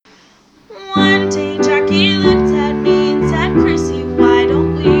One day Jackie looked at me and said, Chrissy, why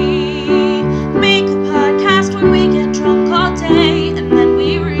don't we make a podcast where we get drunk all day and then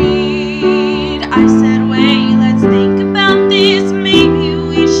we read? I said, wait, let's think about this. Maybe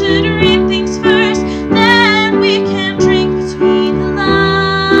we should read things first, then we can drink between the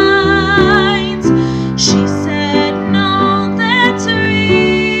lines. She said, no, let's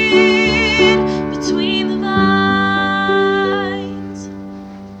read between the lines.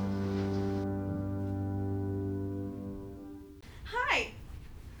 Hi,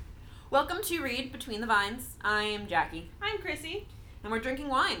 Welcome to Read Between the Vines. I am Jackie, I'm Chrissy. and we're drinking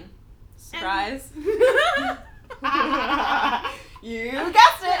wine. Surprise. You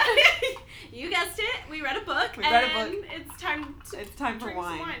guessed it! You guessed it. We read a book. We read a book. It's time to It's time for drink some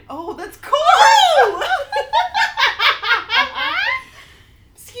wine. wine. Oh, that's cool!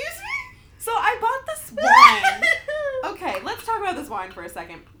 Excuse me? So I bought this wine. Okay, let's talk about this wine for a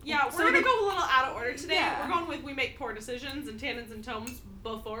second. Yeah, we're So gonna the- go a little out of order today. Yeah. We're going with we make poor decisions and tannins and tomes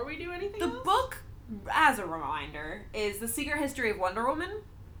before we do anything The else. book, as a reminder, is The Secret History of Wonder Woman.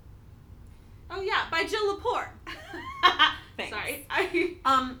 Oh yeah, by Jill Lepore. Thanks. Sorry.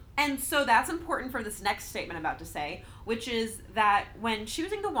 And so that's important for this next statement I'm about to say, which is that when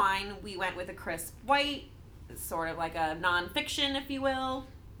choosing the wine, we went with a crisp white, sort of like a nonfiction, if you will.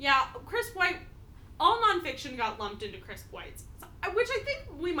 Yeah, crisp white. All nonfiction got lumped into crisp whites, which I think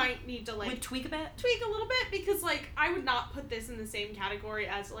we might need to Would tweak a bit. tweak a little bit, because I would not put this in the same category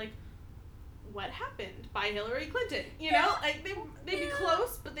as What Happened by Hillary Clinton. You know, they'd be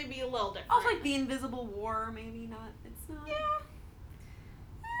close, but they'd be a little different. Also, like The Invisible War, maybe not. It's not. Yeah.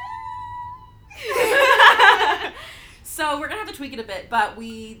 So we're gonna have to tweak it a bit, but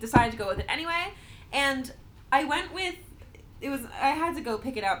we decided to go with it anyway. And I went with I had to go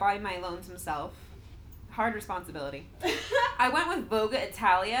pick it out by my lonesome self. Hard responsibility. I went with Voga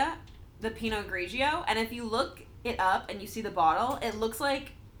Italia, the Pinot Grigio, and if you look it up and you see the bottle, it looks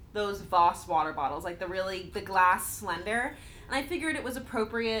like those Voss water bottles, like the glass slender. And I figured it was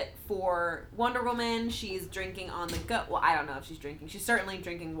appropriate for Wonder Woman. She's drinking on the go. Well, I don't know if she's drinking. She's certainly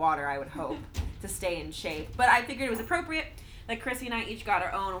drinking water, I would hope, to stay in shape. But I figured it was appropriate that Chrissy and I each got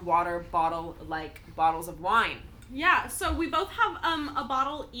our own water bottle, like bottles of wine. Yeah, so we both have a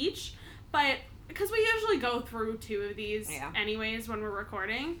bottle each, but because we usually go through 2 of these anyways when we're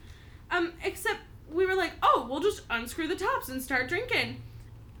recording, except we were like, oh, we'll just unscrew the tops and start drinking.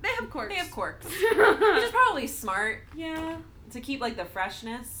 They have corks. They have corks. Which is probably smart Yeah. to keep, like, the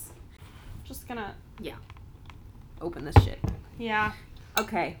freshness. Just gonna... Open this shit. Yeah.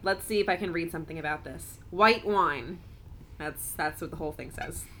 Okay, let's see if I can read something about this. White wine. That's what the whole thing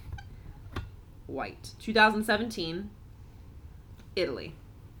says. White. 2017. Italy.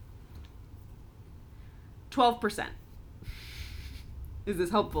 12%. Is this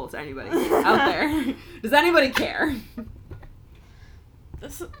helpful to anybody out there? Does anybody care?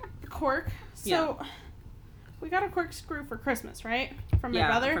 This cork. So, we got a corkscrew for Christmas, right? From my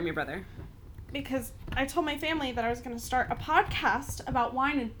brother? From your brother. Because I told my family that I was going to start a podcast about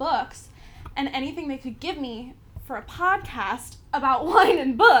wine and books, and anything they could give me for a podcast about wine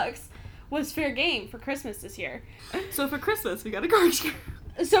and books was fair game for Christmas this year. So for Christmas, we got a corkscrew.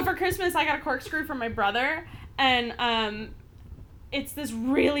 So for Christmas, I got a corkscrew from my brother, and it's this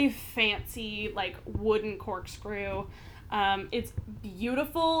really fancy, wooden corkscrew. It's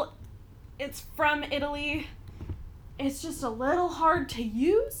beautiful. It's from Italy. It's just a little hard to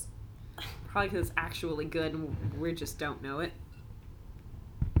use. Probably because it's actually good and we just don't know it.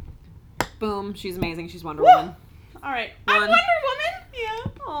 Boom. She's amazing. She's Wonder Woman. All right. One. I'm Wonder Woman. Yeah.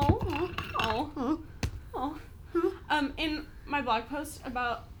 Oh. In my blog post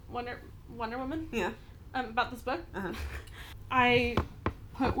about Wonder Woman. Yeah. About this book. Uh-huh. I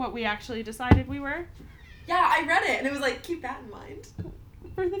put what we actually decided we were Yeah, I read it and it was like, keep that in mind.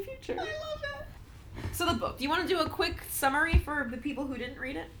 for the future. I love it. So the book. Do you want to do a quick summary for the people who didn't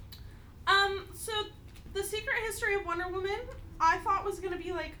read it? So The Secret History of Wonder Woman, I thought was gonna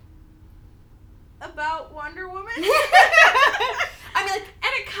be about Wonder Woman. I mean, and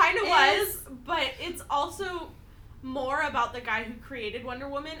it kind of was, but it's also more about the guy who created Wonder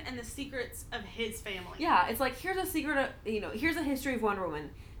Woman and the secrets of his family. yeah, it's like, here's a secret of, here's a history of Wonder Woman.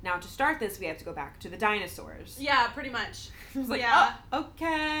 Now, to start this, we have to go back to the dinosaurs. Yeah, pretty much. I was like, Yeah. oh,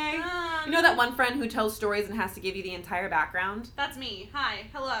 okay. You know that one friend who tells stories and has to give you the entire background? That's me. Hi.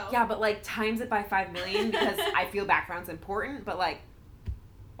 Hello. Yeah, but, times it by 5 million because I feel background's important, but,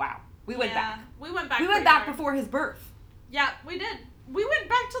 wow. We went back. We went back. We went pretty back far. before his birth. Yeah, we did. We went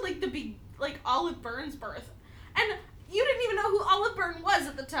back to, Olive Byrne's birth. And you didn't even know who Olive Byrne was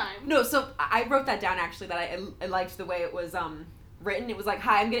at the time. No, so I wrote that down, actually, that I liked the way it was, written. It was like,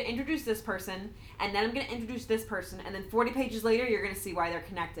 hi, I'm going to introduce this person, and then I'm going to introduce this person, and then 40 pages later, you're going to see why they're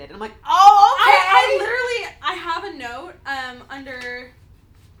connected. And I'm like, oh, okay! I have a note under...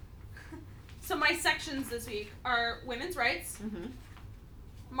 So my sections this week are women's rights, Mm-hmm.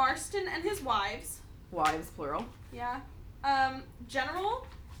 Marston and his wives, Wives, plural. yeah, general,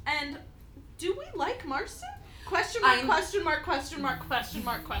 and do we like Marston? Question mark, question mark, question mark, question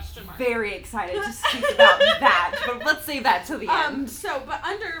mark, question mark. Very excited to speak about that, but let's save that till the end. But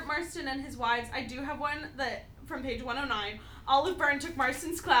under Marston and his wives, I do have one that, from page 109, Olive Byrne took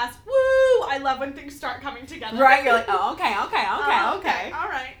Marston's class. Woo! I love when things start coming together. Right? You're like, oh, okay. All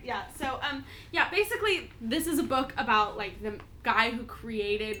right. Yeah. So, basically, this is a book about, like, the guy who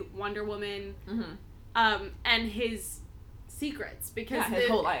created Wonder Woman, Mm-hmm. And his secrets. Because his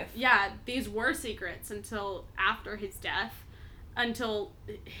whole life. Yeah, these were secrets until after his death. Until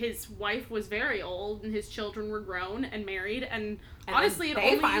his wife was very old and his children were grown and married. And honestly,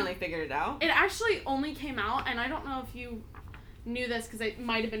 they finally figured it out. It actually only came out, and I don't know if you knew this because it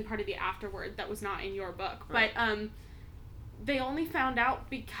might have been part of the afterword that was not in your book, right. But they only found out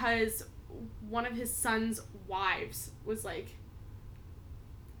because one of his son's wives was like,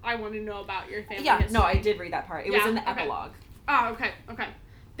 I want to know about your family history. No, I did read that part. It was in the okay. epilogue. Oh, okay.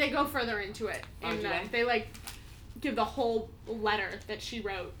 They go further into it. And they like give the whole letter that she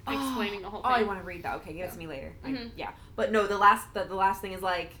wrote explaining the whole thing. Oh, I want to read that. Okay, give it to me later. Mm-hmm. Yeah. But no, the last thing is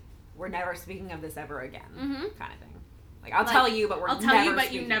like, we're never speaking of this ever again. Mm-hmm. Kind of thing. Like, I'll tell you, but I'll tell you,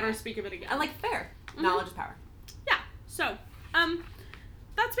 but you never speak of it again. And like, fair. Mm-hmm. Knowledge is power. Yeah. So,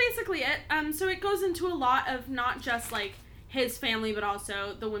 that's basically it. So it goes into a lot of not just like his family, but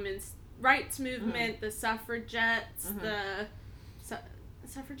also the women's rights movement, the suffragettes, the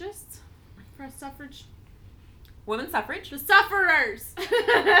suffragists, for suffrage. Women's suffrage? The sufferers.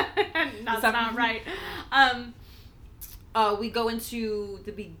 That's not right. We go into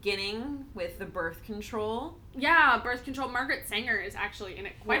the beginning with the birth control. Yeah, birth control. Margaret Sanger is actually in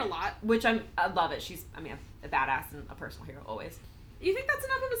it quite a lot. Which I love it. She's, a badass and a personal hero, always. You think that's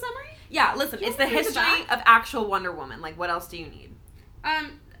enough of a summary? Yeah, listen, it's the history of actual Wonder Woman. Like, what else do you need?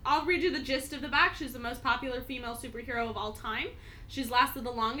 I'll read you the gist of the back. She's the most popular female superhero of all time. She's lasted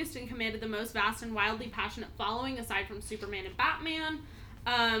the longest and commanded the most vast and wildly passionate following, aside from Superman and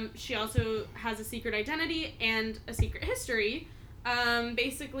Batman. She also has a secret identity and a secret history.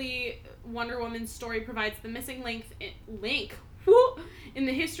 Basically, Wonder Woman's story provides the missing link in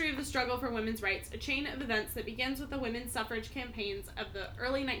the history of the struggle for women's rights, a chain of events that begins with the women's suffrage campaigns of the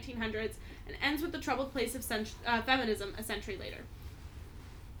early 1900s and ends with the troubled place of feminism a century later.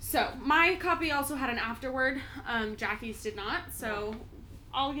 So, my copy also had an afterword. Jackie's did not, so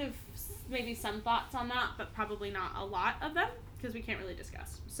I'll give maybe some thoughts on that, but probably not a lot of them, because we can't really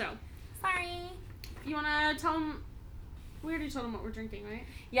discuss. So, sorry. You want to tell them... We already told them what we're drinking, right?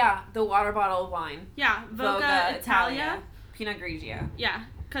 Yeah, the water bottle of wine. Yeah, Voga Italia. Pinot Grigio. Yeah,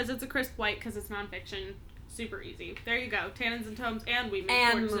 because it's a crisp white, because it's nonfiction. Super easy. There you go. Tannins and tomes, and we make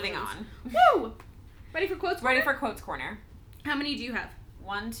And moving on. Woo! Ready for quotes corner? Ready for quotes corner. How many do you have?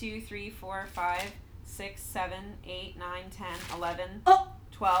 1, 2, 3, 4, 5, 6, 7, 8, 9, 10, 11, Oh!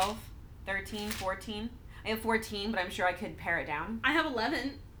 12, 13, 14. I have 14, but I'm sure I could pare it down. I have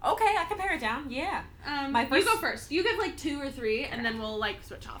 11. Okay, I can pare it down. Yeah. You go first. You give like 2 or 3, and then we'll like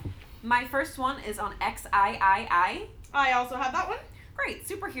switch off. My first one is on XIII. I also have that one. Great.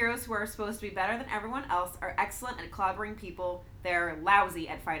 Superheroes who are supposed to be better than everyone else are excellent at clobbering people. They're lousy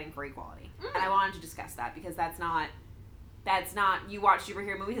at fighting for equality. And I wanted to discuss that because that's not, you watch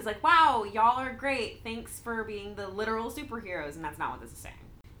superhero movies, it's like, wow, y'all are great. Thanks for being the literal superheroes. And that's not what this is saying.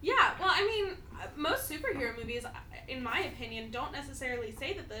 Yeah, well, I mean, most superhero movies, in my opinion, don't necessarily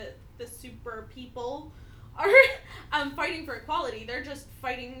say that the super people are fighting for equality. They're just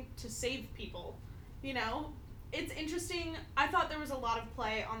fighting to save people, you know? It's interesting. I thought there was a lot of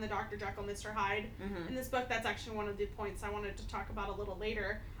play on the Dr. Jekyll, Mr. Hyde in this book. That's actually one of the points I wanted to talk about a little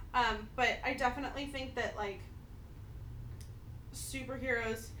later. But I definitely think that, like,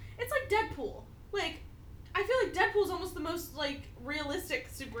 superheroes, it's like Deadpool. Like, I feel like Deadpool's almost the most, like, realistic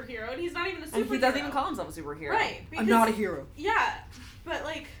superhero, and he's not even a superhero. And he doesn't even call himself a superhero. Right. I'm not a hero. Yeah, but,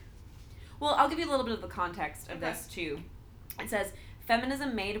 like... Well, I'll give you a little bit of the context of this, too. It says,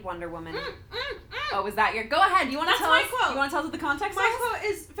 feminism made Wonder Woman... Oh, is that your... Go ahead, you want to tell us... Quote. You want to tell us what the context is? My quote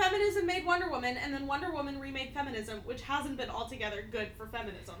is, feminism made Wonder Woman, and then Wonder Woman remade feminism, which hasn't been altogether good for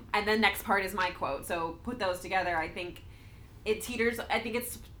feminism. And then next part is my quote, so put those together, I think... It teeters. I think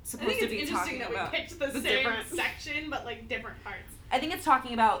it's supposed to be talking about... I think it's interesting that we picked the same section, but, like, different parts. I think it's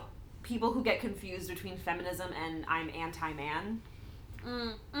talking about people who get confused between feminism and I'm anti-man.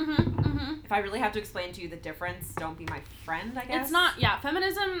 If I really have to explain to you the difference, don't be my friend, I guess. It's not,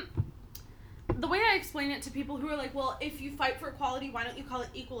 feminism, the way I explain it to people who are like, well, if you fight for equality, why don't you call it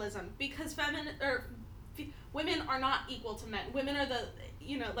equalism? Because women are not equal to men. Women are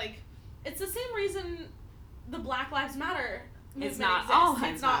it's the same reason the Black Lives Matter movement It's not exists. all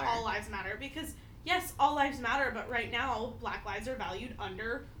lives It's not matter. all lives matter, because yes, all lives matter, but right now, Black lives are valued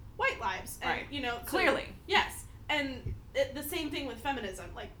under white lives. And, Right. Clearly. Yes. And the same thing with feminism.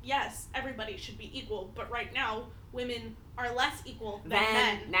 Like, yes, everybody should be equal, but right now, women are less equal than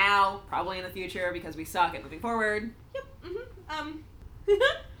men. Now, probably in the future, because we suck at moving forward. Yep.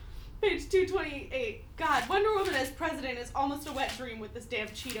 Page 228. God, Wonder Woman as president is almost a wet dream with this damn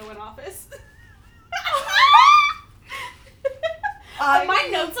Cheeto in office. My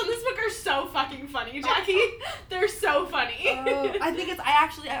notes on this book are so fucking funny, Jackie. They're so funny.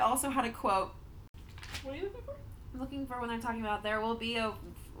 I also had a quote. What are you looking for? I'm looking for when they're talking about there will be a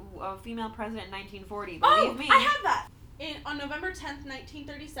female president in 1940. Believe Oh, me. I have that. On November 10th,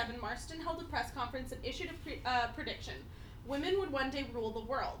 1937, Marston held a press conference and issued a prediction. Women would one day rule the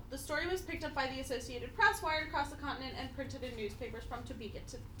world. The story was picked up by the Associated Press, wired across the continent, and printed in newspapers from Topeka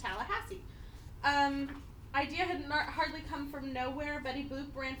to Tallahassee. Idea had hardly come from nowhere. Betty Boop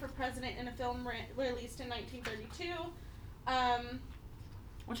ran for president in a film released in 1932.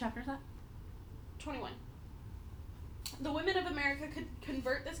 What chapter is that? 21. The women of America could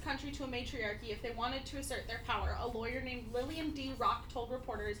convert this country to a matriarchy if they wanted to assert their power, a lawyer named Lillian D. Rock told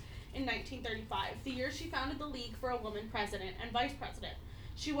reporters in 1935, the year she founded the League for a Woman President and Vice President.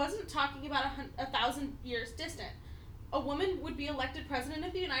 She wasn't talking about 1,000 years distant. A woman would be elected President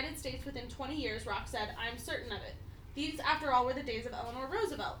of the United States within 20 years, Rock said. I'm certain of it. These, after all, were the days of Eleanor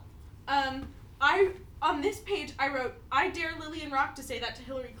Roosevelt. On this page, I wrote, I dare Lillian Rock to say that to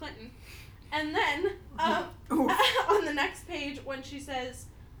Hillary Clinton. And then, on the next page, when she says,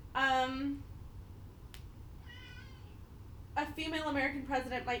 a female American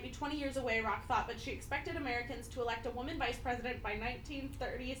president might be 20 years away, Rock thought, but she expected Americans to elect a woman vice president by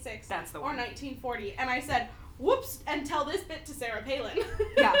 1936 That's the or one. 1940. And I said, whoops, and tell this bit to Sarah Palin.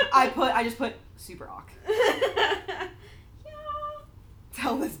 Yeah, I just put super awk. Yeah.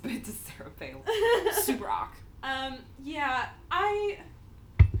 Tell this bit to Sarah Palin. Super awk. Yeah, I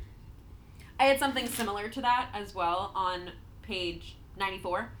had something similar to that as well on page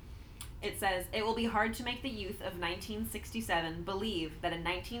 94. It says, it will be hard to make the youth of 1967 believe that in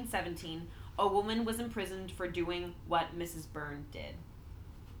 1917 a woman was imprisoned for doing what Mrs. Byrne did.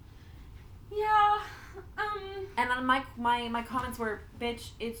 Yeah, And then my comments were, bitch,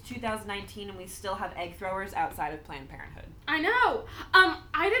 it's 2019 and we still have egg throwers outside of Planned Parenthood. I know.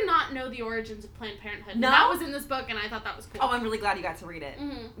 I did not know the origins of Planned Parenthood. No? That was in this book, and I thought that was cool. Oh, I'm really glad you got to read it.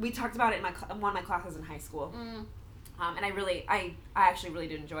 Mm-hmm. We talked about it in one of my classes in high school. Mm. And I actually really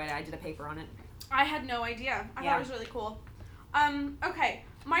did enjoy it. I did a paper on it. I had no idea. I thought it was really cool. Okay.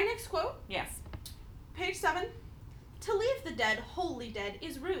 My next quote. Yes. Page 7. To leave the dead wholly dead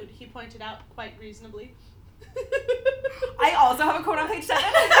is rude, he pointed out quite reasonably. I also have a quote on page 7.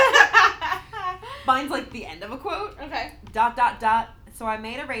 Mine's like the end of a quote. Okay. ... So I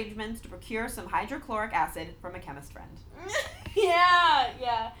made arrangements to procure some hydrochloric acid from a chemist friend.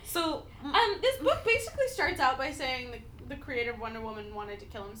 Yeah. So, This book basically starts out by saying the creator of Wonder Woman wanted to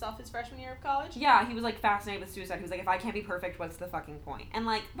kill himself his freshman year of college. yeah, he was like fascinated with suicide. He was like, if I can't be perfect, what's the fucking point? And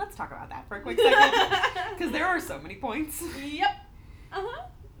like, let's talk about that for a quick second. Because there are so many points. Yep. Uh-huh.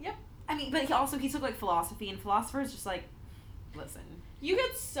 Yep. I mean, but he took like philosophy, and philosophers just like, listen. You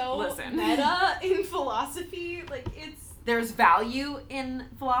get so Listen. meta in philosophy. Like, it's... There's value in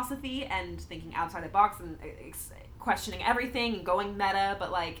philosophy and thinking outside the box and questioning everything and going meta,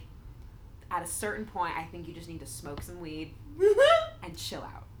 but like, at a certain point, I think you just need to smoke some weed and chill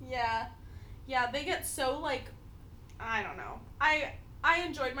out. Yeah, they get so, like, I don't know. I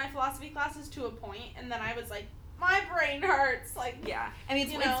enjoyed my philosophy classes to a point, and then I was like, my brain hurts. Like, Yeah. I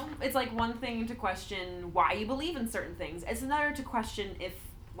mean, it's like one thing to question why you believe in certain things. It's another to question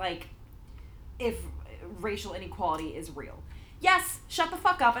if racial inequality is real. Yes, shut the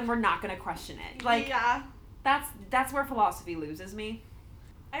fuck up and we're not going to question it. Like, yeah. That's where philosophy loses me.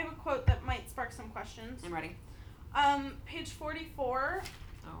 I have a quote that might spark some questions. I'm ready. Page 44.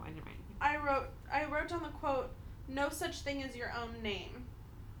 Oh, I didn't write anything. I wrote on the quote, no such thing as your own name.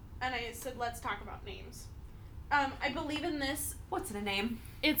 And I said, let's talk about names. I believe in this. What's in a name?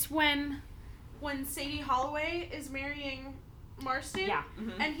 It's when Sadie Holloway is marrying Marston. Yeah.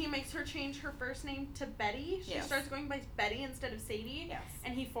 Mm-hmm. And he makes her change her first name to Betty. She starts going by Betty instead of Sadie. Yes.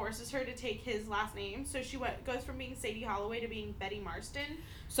 And he forces her to take his last name. So she goes from being Sadie Holloway to being Betty Marston.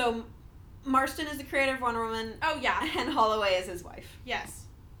 So, Marston is the creator of Wonder Woman, Oh, yeah. and Holloway is his wife. Yes.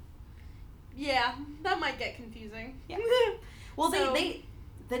 Yeah, that might get confusing. Yeah. Well, So-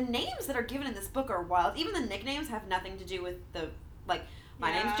 the names that are given in this book are wild. Even the nicknames have nothing to do with the, like,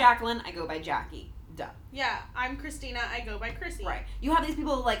 my name's Jacqueline, I go by Jackie. Duh. Yeah, I'm Christina, I go by Chrissy. Right. You have these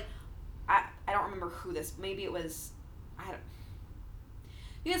people, like, I don't remember who this, maybe it was,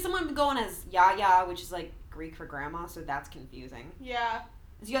 you have someone going as Yaya, which is, like, Greek for grandma, so that's confusing. Yeah.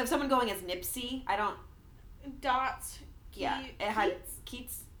 So you have someone going as Nipsey, Dots. Yeah, it had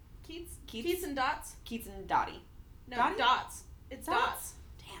Keats Keats and Dots? Keats and Dottie. No, Dottie? Dots. It's Dots.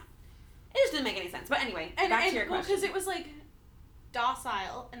 Damn. It just didn't make any sense. But anyway, back to your question. because it was like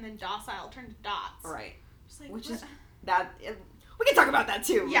docile, and then docile turned to dots. Right. Just like, Which what? is we can talk about that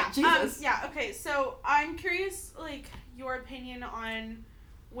too. Yeah. Jesus. Yeah. Okay. So I'm curious, like, your opinion on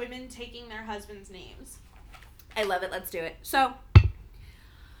women taking their husbands' names. I love it. Let's do it. So,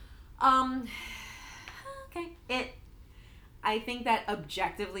 okay. I think that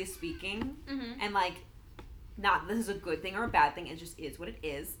objectively speaking, Mm-hmm. and like, not this is a good thing or a bad thing, it just is what it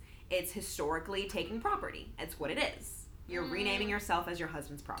is. It's historically taking property. It's what it is. You're renaming yourself as your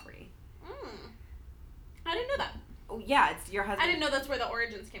husband's property. I didn't know that. Oh yeah, it's your husband. I didn't know that's where the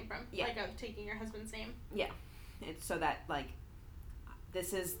origins came from. Yeah. Like, of taking your husband's name. Yeah, it's so that like,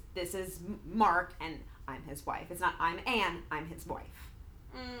 this is Mark and I'm his wife. It's not I'm Anne, I'm his wife.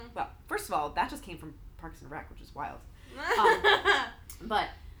 Well, first of all, that just came from Parks and Rec, which is wild. But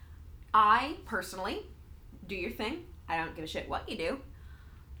I personally, do your thing. I don't give a shit what you do.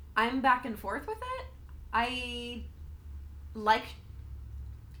 I'm back and forth with it.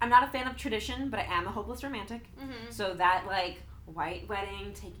 I'm not a fan of tradition, but I am a hopeless romantic. Mm-hmm. So that, like, white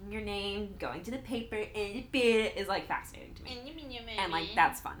wedding, taking your name, going to the paper, is, like, fascinating to me. And, like,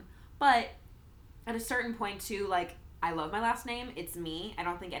 that's fun. But at a certain point, too, like, I love my last name. It's me. I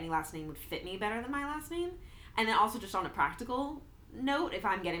don't think any last name would fit me better than my last name. And then also just on a practical note, if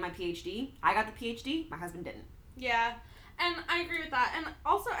I'm getting my PhD, I got the PhD, my husband didn't. Yeah, and I agree with that. And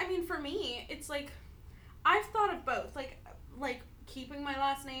also, I mean, for me, it's like, I've thought of both. Like keeping my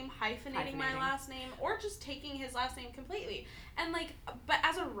last name, hyphenating my last name, or just taking his last name completely. And, like, but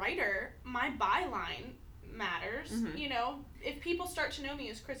as a writer, my byline matters. Mm-hmm. You know, if people start to know me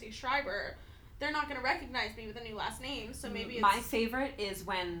as Chrissy Schreiber, they're not going to recognize me with a new last name, so maybe it's... My favorite is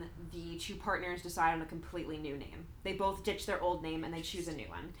when the two partners decide on a completely new name. They both ditch their old name and they choose a new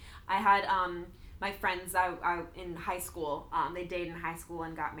one. I had my friends I in high school, they dated in high school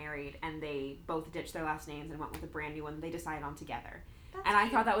and got married, and they both ditched their last names and went with a brand new one they decided on together. That's and I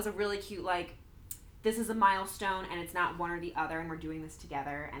cute. thought that was a really cute, like, this is a milestone and it's not one or the other and we're doing this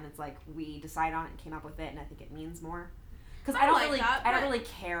together, and it's like we decided on it and came up with it, and I think it means more. Because I don't really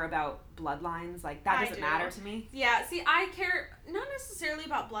care about bloodlines. Like, that doesn't matter to me. Yeah, see, I care not necessarily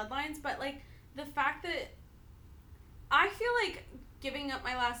about bloodlines, but, like, the fact that I feel like giving up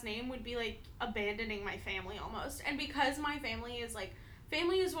my last name would be, like, abandoning my family almost. And because my family is, like,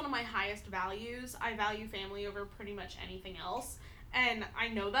 family is one of my highest values. I value family over pretty much anything else. And I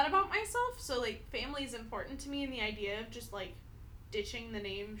know that about myself. So, like, family is important to me, and the idea of just, like, ditching the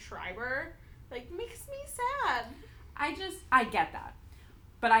name Schreiber, like, makes me sad. I get that.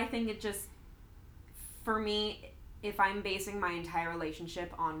 But I think it just, for me, if I'm basing my entire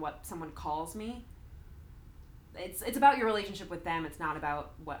relationship on what someone calls me, it's about your relationship with them. It's not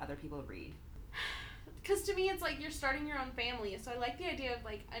about what other people read. Because to me, it's like you're starting your own family. So I like the idea of,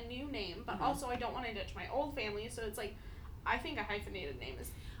 like, a new name, but also I don't want to ditch my old family. So it's like, I think a hyphenated name is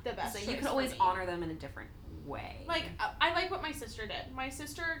the best So choice you could always for me. honor them in a different way. Like, I like what my sister did. My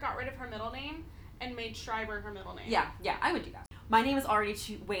sister got rid of her middle name and made Schreiber her middle name. Yeah, I would do that. My name is already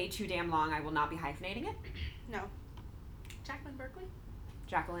way too damn long. I will not be hyphenating it. No. Jackman Berkeley?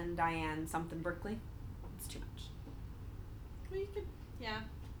 Jacqueline, Diane, something Berkeley. It's too much. Well, you could, yeah.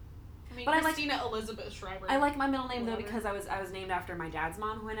 I mean, But I like- Christina Elizabeth Schreiber. I like my middle name though Whatever. because I was named after my dad's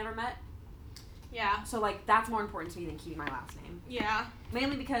mom, who I never met. Yeah. So, like, that's more important to me than keeping my last name. Yeah.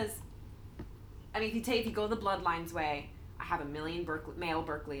 Mainly because, I mean, if you go the bloodlines way, I have a million male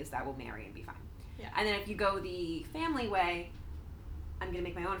Berkeleys that will marry and be fine. Yeah. And then if you go the family way, I'm gonna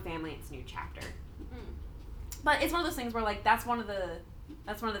make my own family. It's a new chapter. But it's one of those things where, like, that's one of the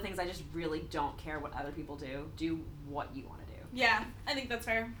things I just really don't care what other people do. Do what you want to do. Yeah, I think that's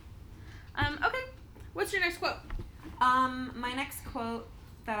fair. Okay. What's your next quote? My next quote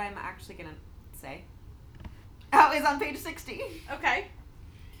that I'm actually gonna say is on page 60. Okay.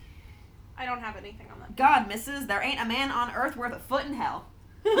 I don't have anything on that. God, missus, there ain't a man on earth worth a foot in hell.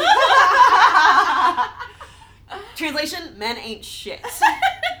 Translation, men ain't shit.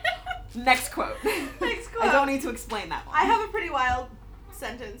 Next quote. Next quote. I don't need to explain that one. I have a pretty wild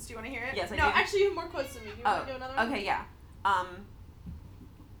sentence. Do you want to hear it? Yes, I no, do. actually, you have more quotes than me. Do you want to do another one? Okay, yeah.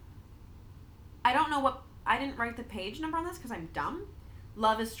 I don't know what... I didn't write the page number on this because I'm dumb.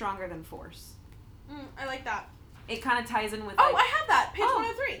 Love is stronger than force. I like that. It kind of ties in with, Oh, I have that. Page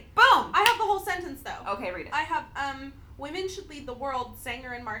 103. Boom! I have the whole sentence, though. Okay, read it. I have, women should lead the world,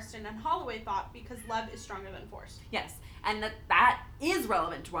 Sanger and Marston and Holloway thought, because love is stronger than force. Yes, and that is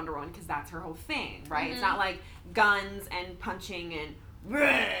relevant to Wonder Woman because that's her whole thing, right? Mm-hmm. It's not like guns and punching and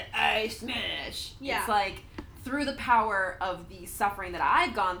I smash. Yeah. It's like, through the power of the suffering that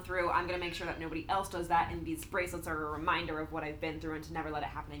I've gone through, I'm going to make sure that nobody else does that, and these bracelets are a reminder of what I've been through and to never let it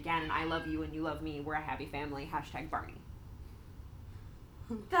happen again, and I love you and you love me, we're a happy family, #Barney.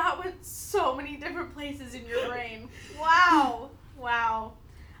 That went so many different places in your brain. Wow. Wow.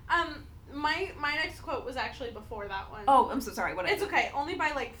 My next quote was actually before that one. Oh, I'm so sorry. What It's is it? okay. Only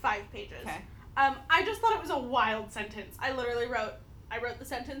by like 5 pages. Okay. I just thought it was a wild sentence. I literally wrote the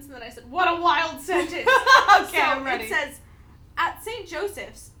sentence and then I said, "What a wild sentence." Okay, so I'm ready. It says, "At St.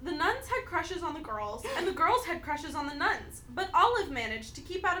 Joseph's, the nuns had crushes on the girls and the girls had crushes on the nuns, but Olive managed to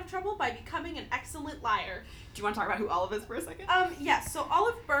keep out of trouble by becoming an excellent liar." Do you want to talk about who Olive is for a second? Yes. So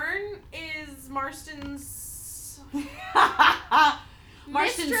Olive Byrne is Marston's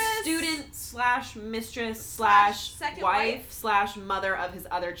Marston's mistress student / mistress / second wife / mother of his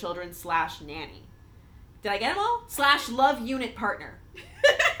other children / nanny. Did I get them all? / love unit partner.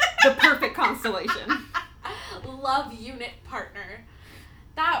 The perfect constellation. Love unit partner.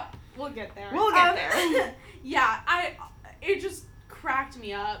 That we'll get there. We'll get there. Yeah, it just cracked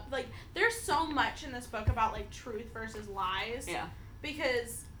me up. Like, there's so much in this book about like truth versus lies. Yeah.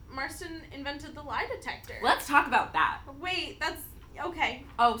 Because Marston invented the lie detector. Let's talk about that. Wait, that's okay.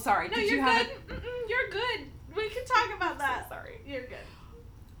 Oh, sorry. No, Did you're you have good. You're good. We can talk about that. So sorry. You're good.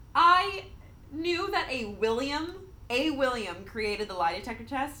 I knew that A. William created the lie detector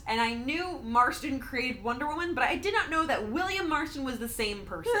test, and I knew Marston created Wonder Woman, but I did not know that William Marston was the same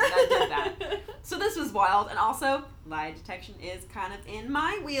person that did that. So this was wild, and also, lie detection is kind of in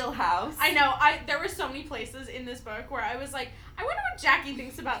my wheelhouse. I know. There were so many places in this book where I was like, I wonder what Jackie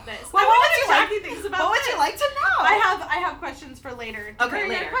thinks about this. Well, I what wonder would you what like- Jackie thinks about What this. would you like to know? I have questions for later. Okay, during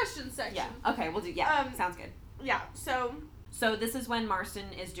later. our questions section. Yeah, okay, we'll do, sounds good. Yeah, so So this is when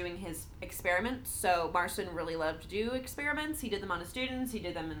Marston is doing his experiments. So Marston really loved to do experiments. He did them on his students. He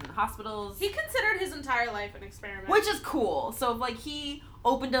did them in hospitals. he considered his entire life an experiment. Which is cool. So, like, he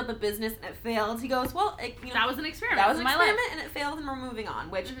opened up a business and it failed. He goes, well, that was an experiment. that was an in my experiment life. and it failed and we're moving on.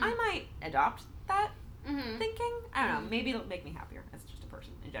 Which Mhm. I might adopt that Mm-hmm. thinking. I don't know. Maybe it'll make me happier as just a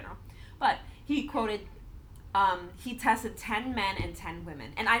person in general. But he quoted, he tested 10 men and 10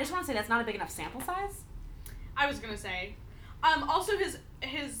 women. And I just want to say that's not a big enough sample size. I was gonna say, also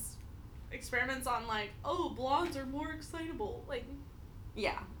his experiments on like, oh, blondes are more excitable. Like,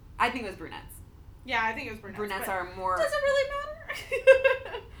 Yeah. I think it was brunettes. yeah, I think it was brunettes. Brunettes but are more... does it really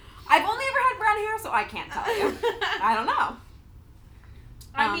matter? I've only ever had brown hair, so I can't tell you. I don't know.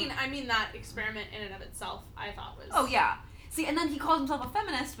 I mean that experiment in and of itself, I thought was. Oh, yeah. See, and then he calls himself a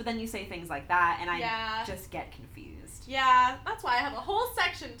feminist, but then you say things like that, and I Yeah. just get confused. Yeah, that's why I have a whole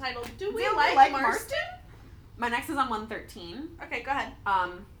section titled "Do we Do we like, like Marston?" My next is on 113. Okay, go ahead.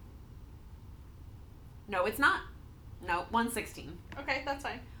 No, it's not. No, 116. Okay, that's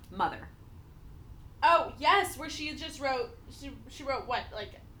fine. Mother. Oh yes, where she just wrote. She wrote what,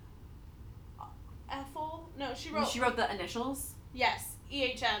 like Ethel? No, she wrote the initials. yes,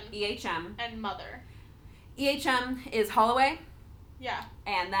 EHM EHM. and mother. EHM is Holloway, Yeah.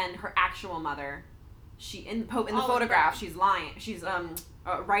 and then her actual mother. She in the Olive photograph. Byrne. She's lying. She's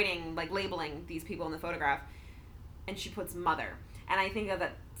writing, like, labeling these people in the photograph, and she puts mother. And I think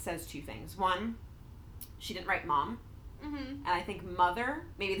that says two things. One, she didn't write mom. Mhm. And I think mother,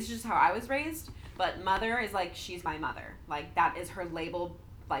 maybe this is just how I was raised, but mother is like, she's my mother. Like, that is her label,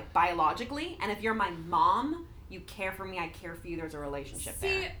 like, biologically. And if you're my mom, you care for me, I care for you, there's a relationship See,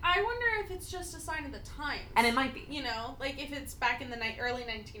 there. I wonder if it's just a sign of the times. And it might be. You know, like if it's back in the early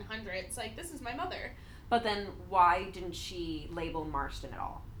 1900s, like this is my mother. But then why didn't she label Marston at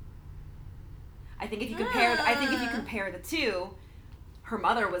all? I think if you compare the two, her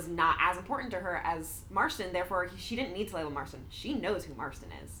mother was not as important to her as Marston, therefore she didn't need to label Marston. She knows who Marston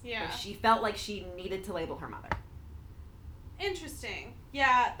is. Yeah. But she felt like she needed to label her mother. Interesting.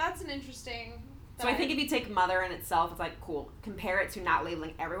 Yeah, that's an interesting. So I think if you take mother in itself, it's like, cool. Compare it to not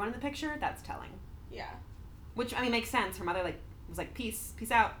labeling everyone in the picture, that's telling. Yeah. Which, I mean, makes sense. Her mother, like, was like, peace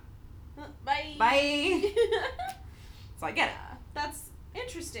out. Bye. Bye. So I get it. Yeah, that's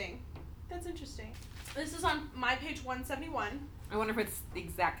interesting. That's interesting. This is on my page 171. I wonder if it's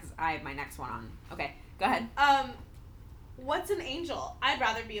exact, because I have my next one on. Okay, go ahead. What's an angel? I'd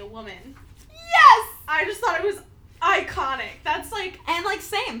rather be a woman. Yes! I just thought it was iconic. That's like, And, like,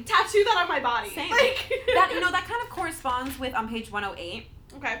 same. tattoo that on my body. Same. Like, That, that kind of corresponds with on page 108,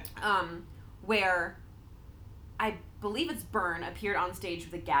 okay. where I believe it's Byrne appeared on stage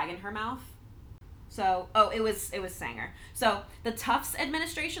with a gag in her mouth. So, it was Sanger. So, the Tufts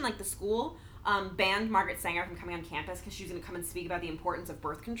administration, like the school, banned Margaret Sanger from coming on campus because she was going to come and speak about the importance of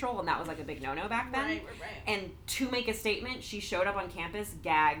birth control, and that was, like, a big no-no back then. Right. And to make a statement, she showed up on campus,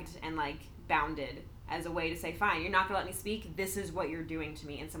 gagged, and, like, bounded as a way to say, fine, you're not going to let me speak, this is what you're doing to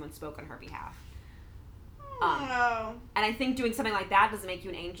me, and someone spoke on her behalf. Oh. And I think doing something like that doesn't make you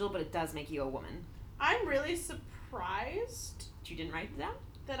an angel, but it does make you a woman. I'm really surprised You didn't write it down?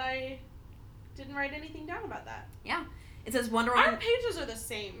 that I didn't write anything down about that. Yeah. It says Wonder Woman... Our pages are the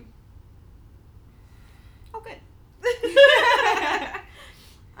same. Oh, good.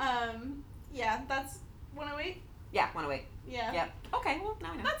 Yeah, that's 108. Yeah, 108. Yeah. Yep. Okay, well,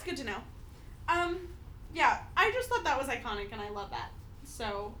 now I know. That's good to know. Yeah, I just thought that was iconic, and I love that.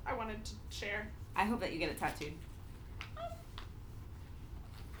 So I wanted to share. I hope that you get it tattooed.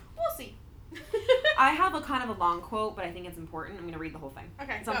 We'll see. I have a kind of a long quote, but I think it's important. I'm going to read the whole thing.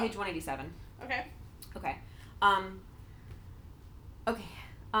 Okay, It's on go. page 187. Okay. Okay.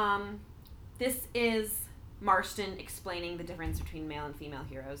 This is Marston explaining the difference between male and female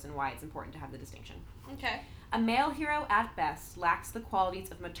heroes and why it's important to have the distinction. Okay. A male hero, at best, lacks the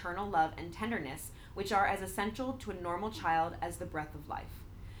qualities of maternal love and tenderness, which are as essential to a normal child as the breath of life.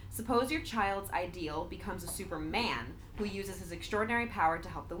 Suppose your child's ideal becomes a Superman who uses his extraordinary power to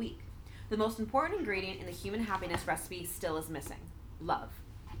help the weak. The most important ingredient in the human happiness recipe still is missing: love.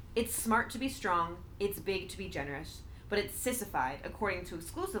 It's smart to be strong, it's big to be generous, but it's sissified, according to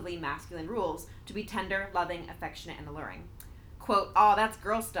exclusively masculine rules, to be tender, loving, affectionate, and alluring. Quote, "Oh, that's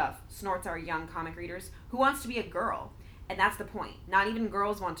girl stuff," snorts our young comic readers. Who wants to be a girl? And that's the point. Not even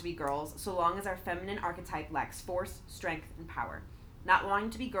girls want to be girls, so long as our feminine archetype lacks force, strength, and power. Not wanting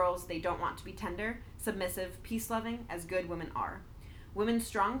to be girls, they don't want to be tender, submissive, peace-loving, as good women are. Women's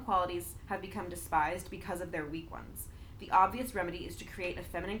strong qualities have become despised because of their weak ones. The obvious remedy is to create a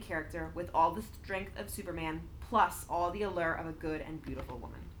feminine character with all the strength of Superman, plus all the allure of a good and beautiful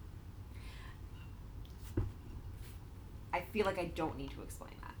woman. I feel like I don't need to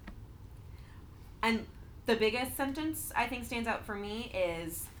explain that. And the biggest sentence I think stands out for me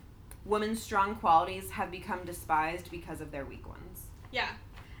is, women's strong qualities have become despised because of their weak ones. Yeah.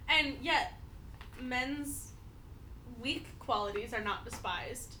 And yet, men's weak qualities are not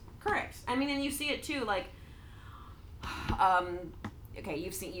despised. Correct. I mean, and you see it too, like, okay,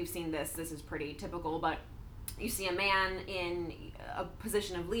 you've seen this is pretty typical, but you see a man in a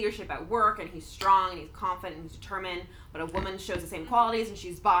position of leadership at work, and he's strong, and he's confident, and he's determined, but a woman shows the same qualities, and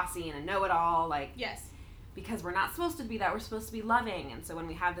she's bossy and a know-it-all, like, Yes. because we're not supposed to be that, we're supposed to be loving, and so when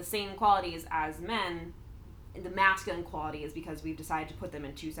we have the same qualities as men, the masculine quality is because we've decided to put them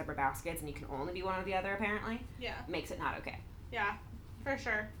in two separate baskets, and you can only be one or the other, apparently, Yeah. makes it not okay. Yeah, for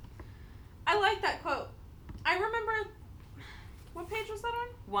sure. I like that quote. I remember, what page was that on?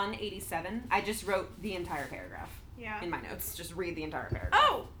 187. I just wrote the entire paragraph Yeah. in my notes. Just read the entire paragraph.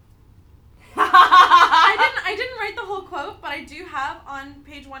 Oh! I didn't write the whole quote, but I do have on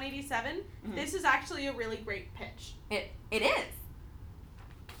page 187. Mhm. This is actually a really great pitch. It is.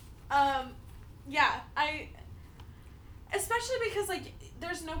 Yeah, especially because, like,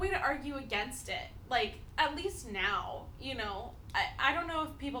 there's no way to argue against it. Like, at least now, you know, I don't know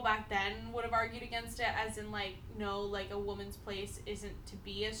if people back then would have argued against it, as in, like, no, like, a woman's place isn't to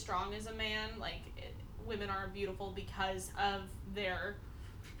be as strong as a man. Like, women are beautiful because of their,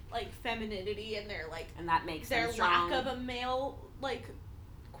 like, femininity and their, like, And that makes their them strong. lack of a male, like,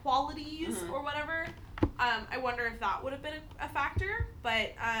 qualities Mhm. or whatever. I wonder if that would have been a factor,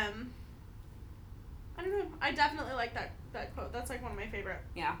 but, I don't know. I definitely like that quote. That's, like, one of my favorite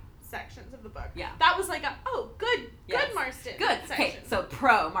Yeah. sections of the book. Yeah. That was like good Yes. Marston Good. section. Okay, so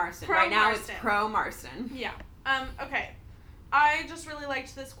pro Marston. Pro right now Marston. it's pro Marston. Yeah. Okay. I just really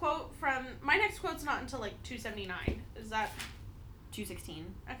liked this quote from, my next quote's not until, like, 279. Is that,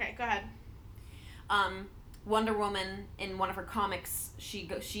 216. okay, go ahead. Wonder Woman, in one of her comics,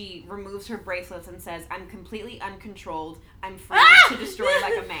 she removes her bracelets and says, "I'm completely uncontrolled. I'm free to destroy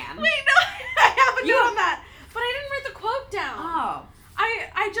like a man." Wait, no, I have a You- note on that, but I didn't write the quote down. Oh.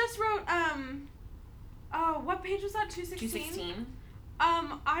 I just wrote, what page was that, 216? 216.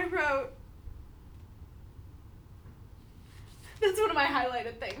 I wrote, that's one of my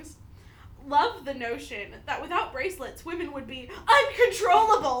highlighted things. Love the notion that without bracelets, women would be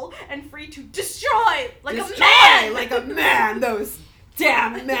uncontrollable and free to destroy like a man. Like a man, those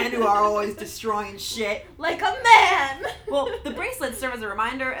Damn men who are always destroying shit. Like a man! Well, the bracelets serve as a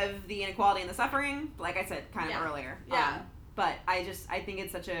reminder of the inequality and the suffering, like I said kind of Yeah. earlier. Yeah. But I think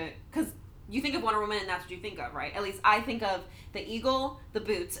it's such a... Because you think of Wonder Woman and that's what you think of, right? At least I think of the eagle, the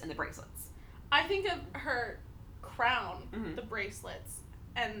boots, and the bracelets. I think of her crown, Mhm. the bracelets,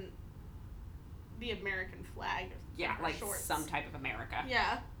 and the American flag. Yeah, her like shorts. some type of America.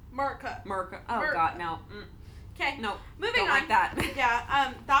 Yeah. Merca. Merca. Oh, Merca. God, no. Okay. No, Moving don't on. like that.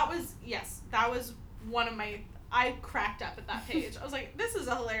 Yeah, that was one of my, I cracked up at that page. I was like, this is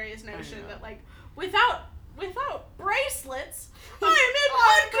a hilarious notion know. that, like, without bracelets,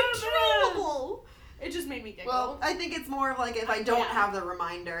 I am uncontrollable. It just made me giggle. Well, I think it's more of like if I don't don't Yeah. have the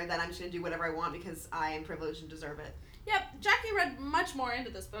reminder, then I'm just going to do whatever I want because I am privileged and deserve it. Yep, Jackie read much more into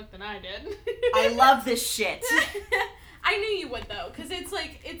this book than I did. I love this shit. I knew you would though, because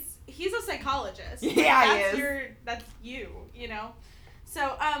he's a psychologist. Like, Yeah, he that's is. That's you know.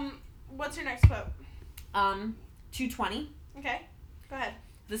 So, what's your next quote? 220. Okay, go ahead.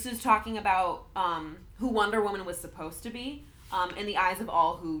 This is talking about who Wonder Woman was supposed to be in the eyes of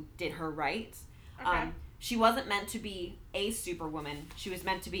all who did her right. Okay. She wasn't meant to be a superwoman. She was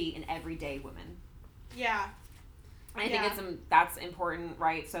meant to be an everyday woman. Yeah. And I think Yeah. that's important,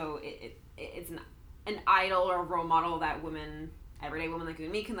 right? So it's an idol or a role model that everyday women like you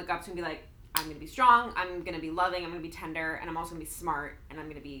and me can look up to and be like, I'm going to be strong, I'm going to be loving, I'm going to be tender, and I'm also going to be smart, and I'm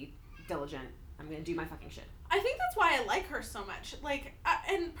going to be diligent. I'm going to do my fucking shit. I think that's why I like her so much. Like,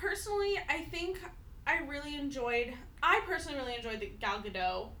 and personally, I think I personally really enjoyed the Gal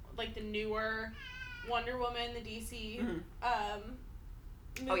Gadot, like the newer Wonder Woman, the DC, Mhm.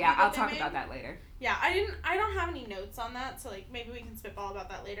 movie Oh yeah, I'll that they talk made. about that later. Yeah, I don't have any notes on that, so like maybe we can spitball about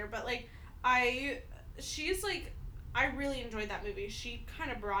that later. But like I really enjoyed that movie. She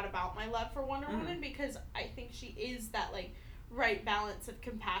kind of brought about my love for Wonder Woman because I think she is that like right balance of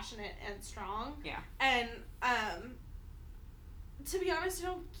compassionate and strong. Yeah. And to be honest, I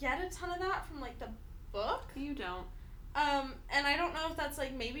don't get a ton of that from like the book. You don't. And I don't know if that's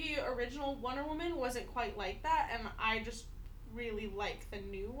like maybe original Wonder Woman wasn't quite like that, and I just really like the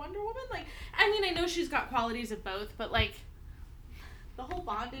new Wonder Woman. Like, I mean, I know she's got qualities of both, but like the whole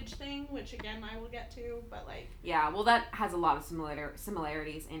bondage thing, which again I will get to, but like Yeah, well, that has a lot of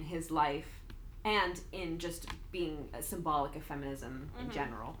similarities in his life and in just being symbolic of feminism in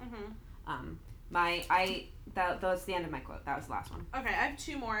general. That's the end of my quote. That was the last one. Okay, I have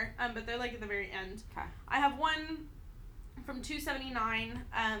two more, but they're like at the very end. Okay. I have one from 279.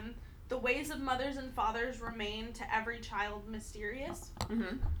 The ways of mothers and fathers remain to every child mysterious,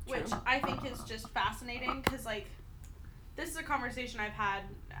 which I think is just fascinating because, like, this is a conversation I've had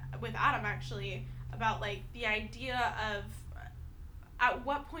with Adam, actually, about, like, the idea of at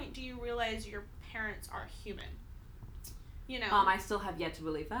what point do you realize your parents are human? You know? I still have yet to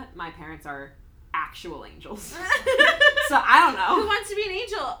believe that. My parents are actual angels. So, I don't Who know. wants to be an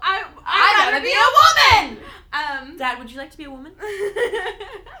angel? I'd I gotta be a woman! woman! Dad, would you like to be a woman?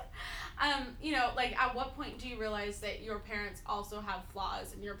 You know, like, at what point do you realize that your parents also have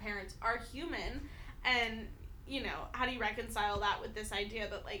flaws and your parents are human? And, you know, how do you reconcile that with this idea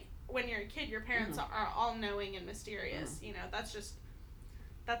that, like, when you're a kid, your parents are all-knowing and mysterious? You know,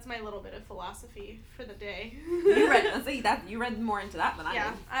 that's my little bit of philosophy for the day. You read more into that than I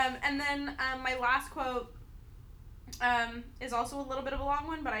Yeah. did. And then my last quote is also a little bit of a long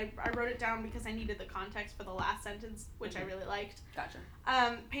one, but I wrote it down because I needed the context for the last sentence, which I really liked. Gotcha.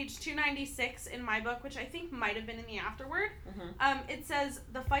 Page 296 in my book, which I think might have been in the afterword, it says,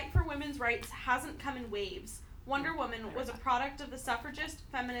 "The fight for women's rights hasn't come in waves. Wonder Woman was a product of the suffragist,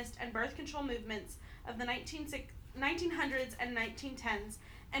 feminist, and birth control movements of the 1900s and 1910s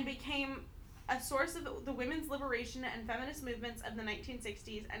and became a source of the women's liberation and feminist movements of the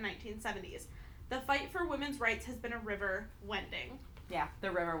 1960s and 1970s. The fight for women's rights has been a river wending." Yeah, the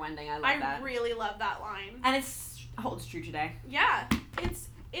river wending. I love that. I really love that line. And it holds true today. Yeah,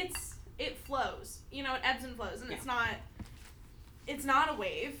 it flows. You know, it ebbs and flows, and it's not a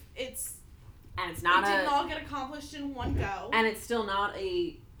wave. And it's It not didn't all get accomplished in one go. And it's still not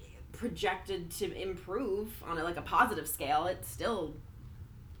a projected to improve on a positive scale. It's still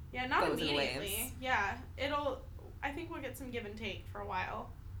not goes in immediately. waves. Yeah, I think we'll get some give and take for a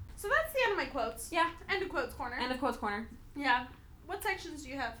while. So that's the end of my quotes. Yeah. End of quotes corner. End of quotes corner. Yeah. What sections do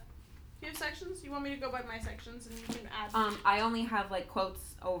you have? Do you have sections? You want me to go by my sections and you can add? I only have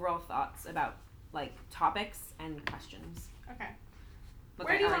quotes, overall thoughts about topics and questions. Okay. Look,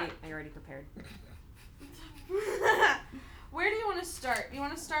 Where do you I already prepared. Where do you want to start? Do you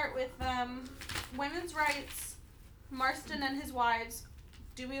want to start with women's rights, Marston and his wives,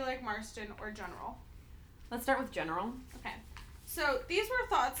 do we like Marston, or general? Let's start with general. Okay. So these were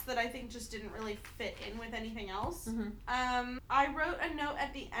thoughts that I think just didn't really fit in with anything else. Mm-hmm. I wrote a note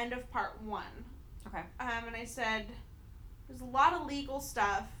at the end of part 1. Okay. And I said, there's a lot of legal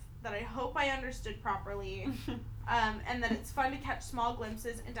stuff that I hope I understood properly, and that it's fun to catch small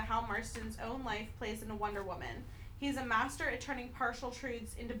glimpses into how Marston's own life plays into Wonder Woman. He's a master at turning partial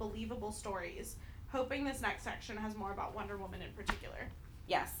truths into believable stories. Hoping this next section has more about Wonder Woman in particular.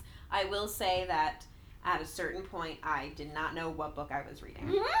 Yes. I will say that at a certain point, I did not know what book I was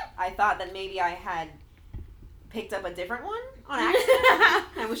reading. I thought that maybe I had picked up a different one on accident.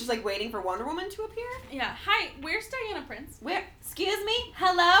 And was just like waiting for Wonder Woman to appear. Yeah. Hi, where's Diana Prince? Where? Excuse me?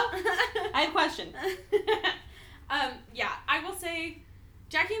 Hello? I have a question. Yeah, I will say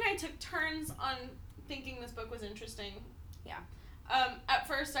Jackie and I took turns on thinking this book was interesting. Yeah. At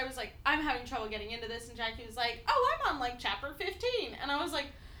first I was like, I'm having trouble getting into this, and Jackie was like, oh, I'm on like chapter 15. And I was like,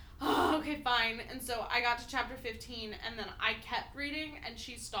 oh, okay, fine. And so I got to chapter 15, and then I kept reading, and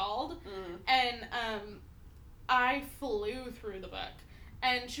she stalled. And I flew through the book.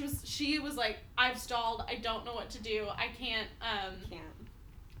 And she was like, I've stalled. I don't know what to do. I can't.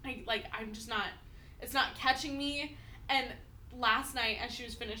 I'm just not. It's not catching me. And last night, as she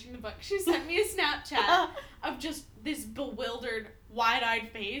was finishing the book, she sent me a Snapchat of just this bewildered, wide-eyed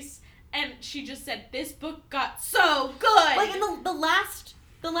face, and she just said, "This book got so good." Like in the last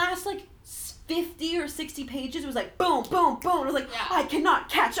like 50 or 60 pages, it was like boom, boom, boom. It was like, Yeah. I cannot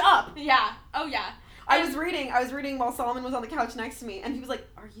catch up. Yeah. Oh yeah. I was reading while Solomon was on the couch next to me, and he was like,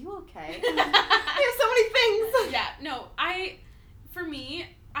 "Are you okay?" There's so many things. Yeah. No. For me,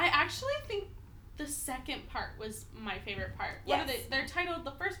 I actually think the second part was my favorite part. Yes. They're titled,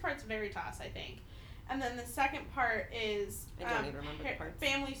 the first part's Veritas, I think. And then the second part is I don't even remember the parts.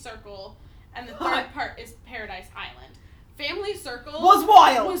 Family Circle, and the third part is Paradise Island. Family Circle Was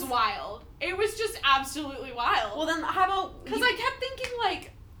wild. It was just absolutely wild. Well, then how about... Because I kept thinking,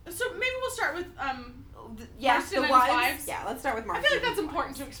 like... So maybe we'll start with yes, Marston the and his wives. wives. Yeah, let's start with I Marston. feel like and that's his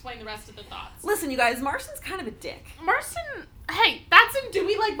important wives. to explain the rest of the thoughts. Listen, you guys, Marston's kind of a dick. Marston... Hey, that's in Do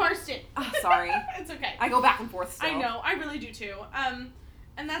We Like Marston? Oh, sorry. It's okay. I go back and forth still. I know, I really do too.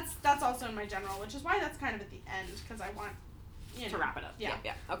 And that's also in my general, which is why that's kind of at the end, because I want, To wrap it up. Yeah.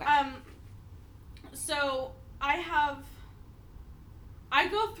 Yeah, okay. So I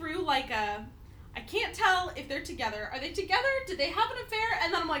go through like I can't tell if they're together. Are they together? Did they have an affair?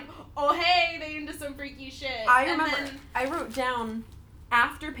 And then I'm like, oh hey, they into some freaky shit. I And remember, then, I wrote down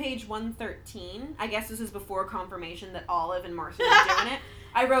after page 113, I guess this is before confirmation that Olive and Marston were doing it,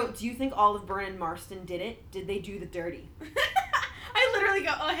 I wrote, do you think Olive Byrne and Marston did it? Did they do the dirty? I literally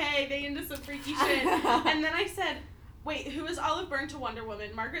go, oh hey, they into some freaky shit. And then I said, wait, who is Olive Byrne to Wonder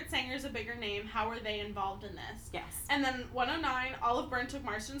Woman? Margaret Sanger's a bigger name. How are they involved in this? Yes. And then 109, Olive Byrne took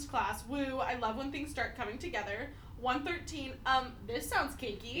Marston's class. Woo, I love when things start coming together. 113, this sounds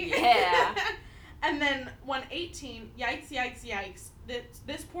kinky. Yeah. And then 118, yikes, yikes, yikes.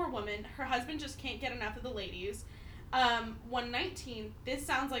 This poor woman, her husband just can't get enough of the ladies. 119, this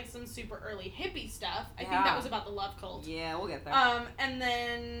sounds like some super early hippie stuff. I think that was about the love cult. Yeah, we'll get there. And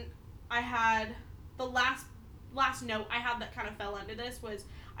then I had the last note I had that kind of fell under this was,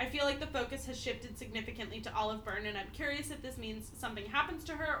 I feel like the focus has shifted significantly to Olive Byrne, and I'm curious if this means something happens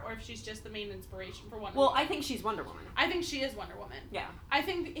to her or if she's just the main inspiration for Wonder Woman. Well, I think she's Wonder Woman. I think she is Wonder Woman. Yeah. I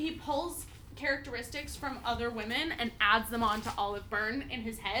think he pulls characteristics from other women and adds them onto Olive Byrne in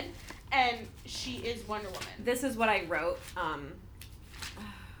his head, and she is Wonder Woman. This is what I wrote.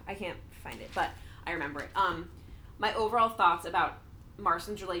 I can't find it, but I remember it. My overall thoughts about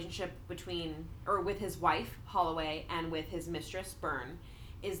Marston's relationship with his wife, Holloway, and with his mistress, Byrne,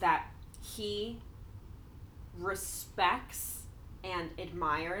 is that he respects and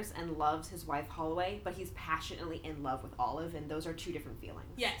admires and loves his wife, Holloway, but he's passionately in love with Olive, and those are two different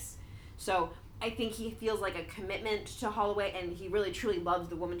feelings. Yes. So I think he feels like a commitment to Holloway, and he really truly loves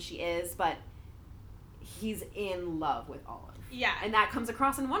the woman she is, but he's in love with Olive. Yeah. And that comes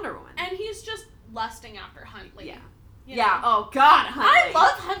across in Wonder Woman. And he's just lusting after Huntley. Yeah. You Yeah, know? oh god, Huntley. I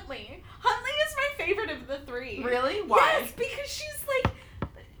love Huntley. Huntley is my favorite of the three. Really? Why? Yes, because she's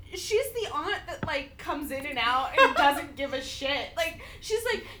the aunt that, like, comes in and out and doesn't give a shit. Like, she's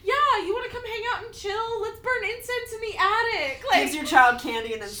like, yeah, you want to come hang out and chill? Let's burn incense in the attic. Like, Gives your child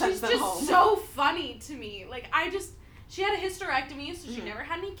candy and then sends she's them just home. so funny to me. Like, she had a hysterectomy, so she never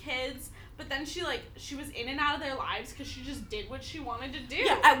had any kids. but then she was in and out of their lives because she just did what she wanted to do.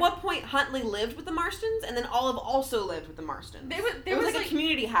 Yeah, at what point Huntley lived with the Marstons, and then Olive also lived with the Marstons. There was like a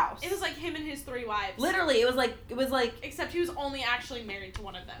community house. It was like him and his 3 wives. Literally, it was like. Except he was only actually married to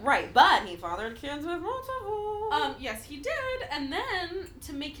one of them. Right, but he fathered kids with multiple. Yes, he did, and then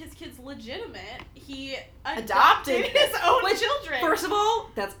to make his kids legitimate, he adopted his own children. First of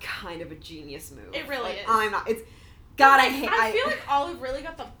all, that's kind of a genius move. It really is. I'm not. It's. God, I feel like Olive really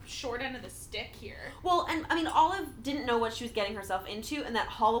got the short end of the stick here. Well, and I mean, Olive didn't know what she was getting herself into, and that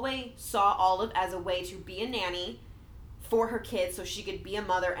Holloway saw Olive as a way to be a nanny for her kids so she could be a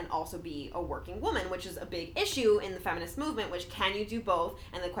mother and also be a working woman, which is a big issue in the feminist movement, which can you do both?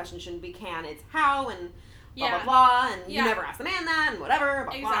 And the question shouldn't be can, it's how, and blah, blah, blah, and you never ask the man that, and whatever,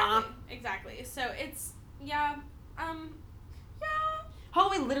 blah, blah. Exactly. So it's, yeah.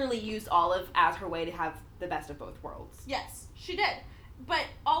 Holloway literally used Olive as her way to have the best of both worlds. Yes, she did. But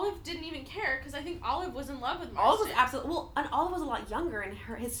Olive didn't even care because I think Olive was in love with Marston. Olive was absolutely... Well, and Olive was a lot younger, and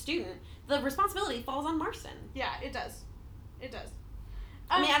his student, the responsibility falls on Marston. Yeah, it does. It does.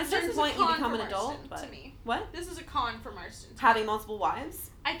 I mean, at a certain point, you become an Marston, adult, but... To me. What? This is a con for Marston. Having multiple wives?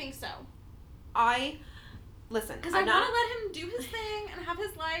 I think so. Listen, because I want to let him do his thing and have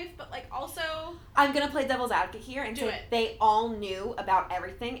his life, but also I'm gonna play devil's advocate here and say it. They all knew about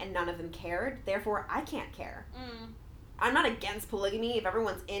everything and none of them cared. Therefore, I can't care. I'm not against polygamy. If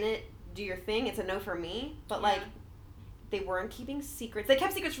everyone's in it, do your thing. It's a no for me. But they weren't keeping secrets. They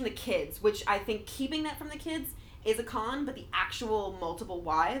kept secrets from the kids, which I think keeping that from the kids is a con. But the actual multiple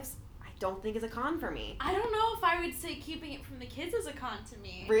wives, I don't think is a con for me. I don't know if I would say keeping it from the kids is a con to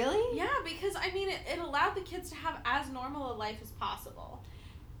me. Really? Yeah, because I mean it allowed the kids to have as normal a life as possible.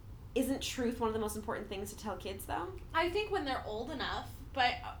 Isn't truth one of the most important things to tell kids, though? I think when they're old enough.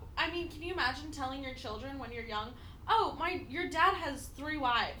 But I mean, can you imagine telling your children when you're young, "Oh, your dad has 3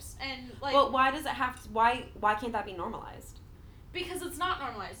 wives," and Well, why does it have to? Why can't that be normalized? Because it's not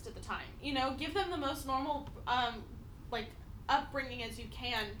normalized at the time. Give them the most normal upbringing as you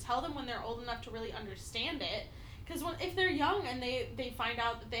can. Tell them when they're old enough to really understand it. Because if they're young and they find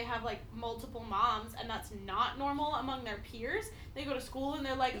out that they have multiple moms and that's not normal among their peers, they go to school and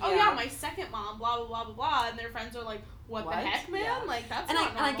they're like, "Oh yeah, my second mom, blah blah blah blah blah," and their friends are like, "What? The heck, man? Yeah. That's and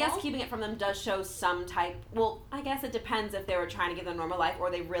not normal." And I guess keeping it from them does show some type. Well, I guess it depends if they were trying to give them a normal life or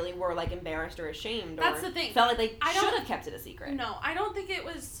they really were embarrassed or ashamed. That's or the thing. Felt like they should have kept it a secret. No, I don't think it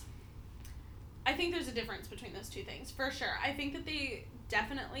was. I think there's a difference between those two things for sure. I think that they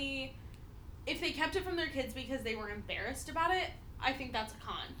definitely. If they kept it from their kids because they were embarrassed about it, I think that's a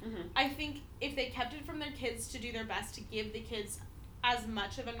con. Mm-hmm. I think if they kept it from their kids to do their best to give the kids as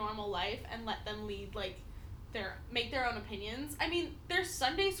much of a normal life and let them lead, make their own opinions. I mean, their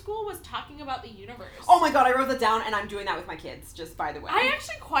Sunday school was talking about the universe. Oh my god, I wrote that down and I'm doing that with my kids, just by the way. I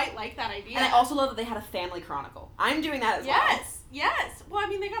actually quite like that idea. And I also love that they had a family chronicle. I'm doing that as well. Yes. Well, I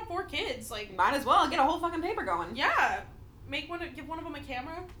mean, they got 4 kids. Might as well get a whole fucking paper going. Yeah. Give one of them a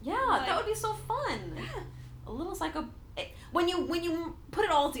camera. Yeah, that would be so fun. Yeah. A little psycho. When you put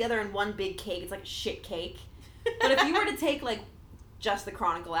it all together in one big cake, it's like a shit cake. But if you were to take just the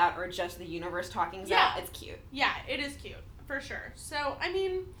Chronicle out or just the universe talkings out, it's cute. Yeah, it is cute for sure. So I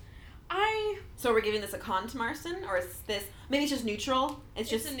mean, So we're giving this a con to Marston, or is this maybe it's just neutral? It's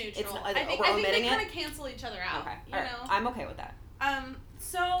just a neutral. We're I think omitting they it. kind of cancel each other out. Okay, you know. I'm okay with that.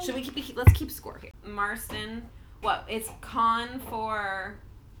 So should we let's keep score here. Marston. What? It's con for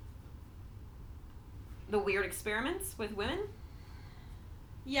the weird experiments with women?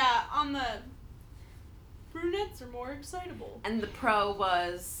 Yeah, on the brunettes are more excitable. And the pro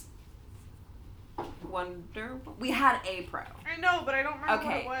was we had a pro. I know, but I don't remember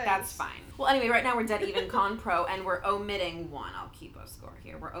what it was. Okay, that's fine. Well, anyway, right now we're dead even con pro, and we're omitting 1. I'll keep a score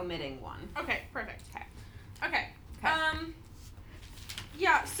here. We're omitting 1. Okay, perfect. Okay. Okay.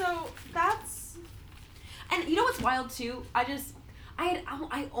 So that's... And you know what's wild too?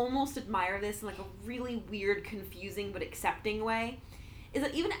 I almost admire this in a really weird, confusing, but accepting way. Is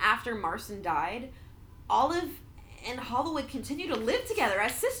that even after Marston died, Olive and Holloway continue to live together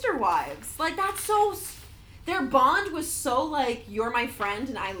as sister wives. That's so... Their bond was so you're my friend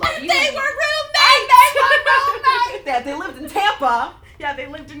and I love you. They were roommates! They lived in Tampa. Yeah, they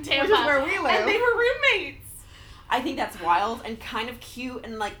lived in Tampa. Which is where we live. And they were roommates. I think that's wild and kind of cute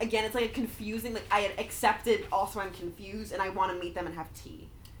and again, it's a confusing, I had accepted, also I'm confused and I want to meet them and have tea.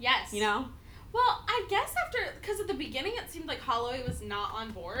 Yes. You know? Well, I guess because at the beginning it seemed like Holloway was not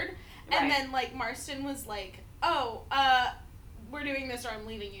on board. Right. And then Marston was we're doing this or I'm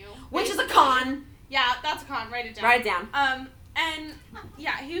leaving you. Which is a con. Yeah, that's a con. Write it down. Write it down. And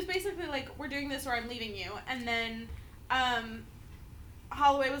yeah, he was basically we're doing this or I'm leaving you. And then,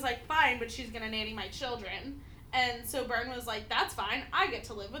 Holloway was like, fine, but she's gonna nanny my children. And so Byrne was like, that's fine. I get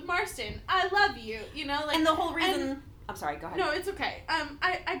to live with Marston. I love you. You know, like. And the whole reason. I'm sorry. Go ahead. No, it's okay.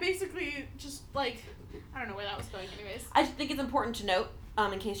 I basically just like, I don't know where that was going. Anyways. I just think it's important to note,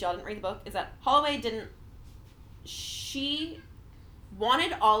 in case y'all didn't read the book, is that Holloway didn't. She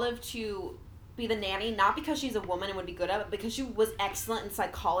wanted Olive to be the nanny, not because she's a woman and would be good at it, but because she was excellent in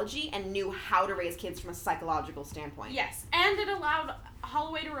psychology and knew how to raise kids from a psychological standpoint. Yes, and it allowed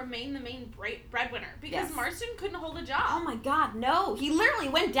Holloway to remain the main breadwinner because Yes. Marston couldn't hold a job. Oh my God, no! He literally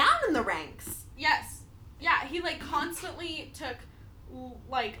went down in the ranks. Yes, yeah, he like constantly took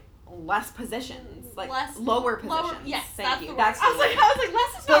like Less positions, like less lower positions. Yes, Thank that's you. the word. That's I was like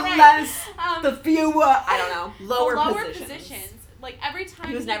less is the not right. less, Um, the fewer. I don't know. Lower, lower positions. Like every time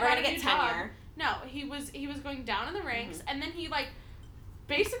He was never got gonna a get new job- tenure. No, he was going down in the ranks, Mm-hmm. and then he like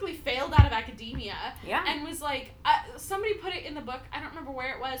basically failed out of academia. Yeah. And was like, somebody put it in the book. I don't remember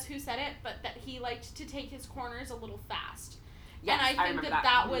where it was, who said it, but that he liked to take his corners a little fast. Yes, and I think remember that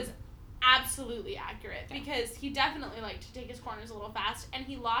that. was absolutely accurate Yeah. because he definitely liked to take his corners a little fast, and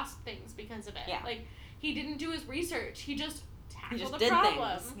he lost things because of it. Yeah. Like he didn't do his research. He just tackled He just the did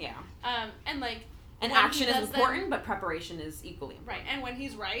problem. things. Yeah. And like. And when he action is does them- important, but preparation is equally important. Right, and when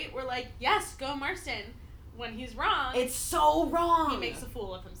he's right, we're like, yes, go Marston. When he's wrong, It's so wrong. he makes a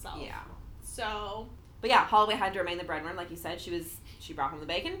fool of himself. Yeah. So. But yeah, Holloway had to remain the breadwinner, like you said. She brought home the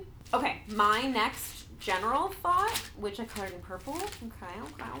bacon. Okay, my next general thought, which I colored in purple.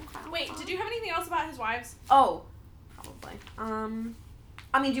 Okay. Wait, did you have anything else about his wives? Oh, probably.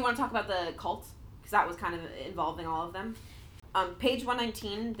 I mean, do you want to talk about the cult? Because that was kind of involving all of them. Page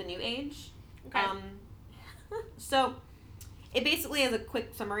 119, The New Age. Okay. So, it basically, as a quick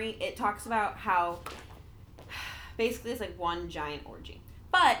summary, it talks about how basically it's like one giant orgy.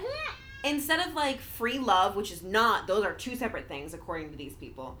 But instead of like free love, which is not, those are two separate things according to these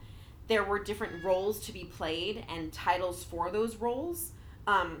people, there were different roles to be played and titles for those roles.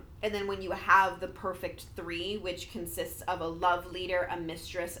 And then when you have the perfect three, which consists of a love leader, a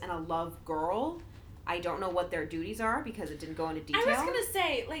mistress, and a love girl, I don't know what their duties are because it didn't go into detail. I was gonna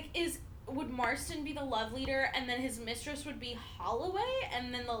say, like, would Marston be the love leader, and then his mistress would be Holloway,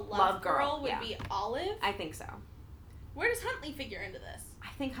 and then the love girl would yeah. be Olive? I think so. Where does Huntley figure into this? I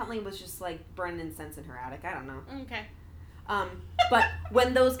think Huntley was just like burning incense in her attic. I don't know. Okay. But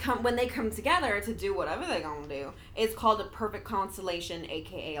when they come together to do whatever they're gonna do, it's called a perfect constellation,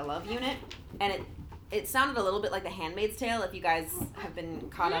 aka a love unit, and it sounded a little bit like The Handmaid's Tale. If you guys have been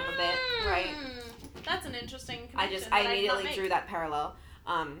caught up a bit, right? That's an interesting connection. I that immediately did not drew make. that parallel.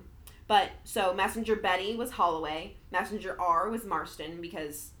 But so Messenger Betty was Holloway, Messenger R was Marston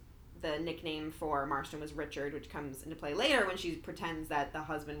because the nickname for Marston was Richard, which comes into play later when she pretends that the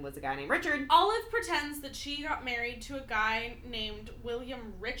husband was a guy named Richard. Olive pretends that she got married to a guy named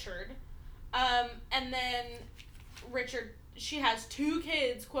William Richard, and then she has 2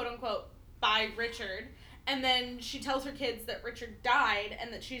 kids, quote unquote, by Richard, and then she tells her kids that Richard died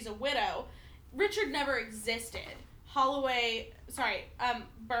and that she's a widow. Richard never existed.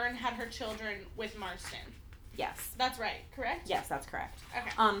 Byrne had her children with Marston. Yes. That's right, correct? Yes, that's correct.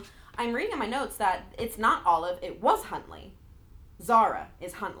 Okay. I'm reading in my notes that it's not Olive, it was Huntley. Zara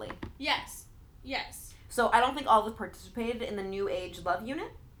is Huntley. Yes. So I don't think Olive participated in the New Age love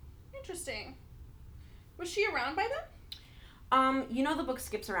unit. Interesting. Was she around by then? You know the book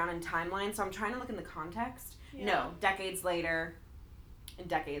skips around in timeline, so I'm trying to look in the context. Yeah. No, decades later and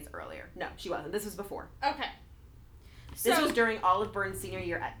decades earlier. No, she wasn't. This was before. Okay. This was during Olive Byrne's senior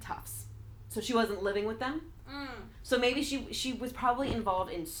year at Tufts. So she wasn't living with them. So maybe she was probably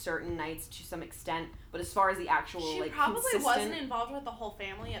involved in certain nights to some extent, but as far as the actual she like probably consistent, wasn't involved with the whole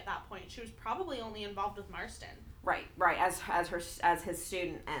family at that point. She was probably only involved with Marston. right, as his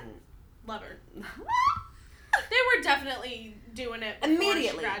student and Lover. They were definitely doing it before she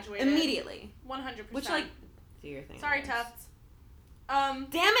graduated. Immediately. 100%. Which like do your thing. Sorry, I guess. Tufts.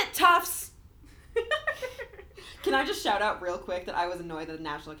 Damn it, Tufts! Can I just shout out real quick that I was annoyed that the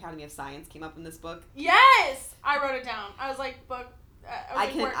National Academy of Science came up in this book? Yes! I wrote it down. I was like, book. I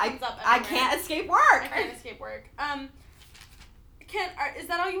can't escape work. I can't escape work. Is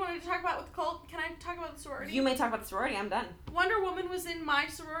that all you wanted to talk about with the cult? Can I talk about the sorority? You may talk about the sorority. I'm done. Wonder Woman was in my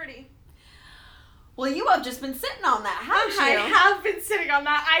sorority. Well, you have just been sitting on that, haven't I you? have been sitting on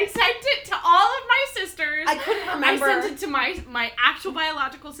that. I sent it to all of my sisters. I couldn't remember. I sent it to my actual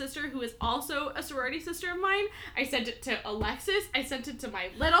biological sister, who is also a sorority sister of mine. I sent it to Alexis. I sent it to my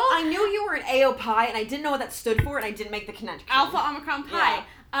little. I knew you were an AO Pi, and I didn't know what that stood for, and I didn't make the connection. Alpha Omicron Pi.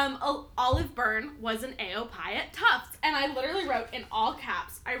 Yeah. Olive Byrne was an AO Pi at Tufts, and I literally wrote in all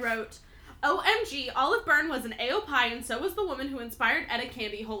caps. I wrote, OMG, Olive Byrne was an AOPI, and so was the woman who inspired Etta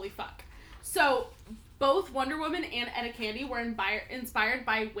Candy. Holy fuck. So, both Wonder Woman and Etta Candy were inspired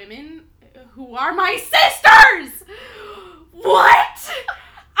by women who are my sisters! What?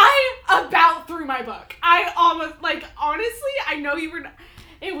 I about threw my book. I almost, like, honestly, I know you were,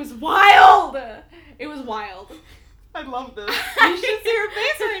 it was wild. It was wild. I love this. You should see her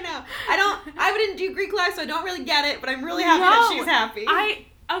face right now. I didn't do Greek life, so I don't really get it, but I'm really happy that she's happy.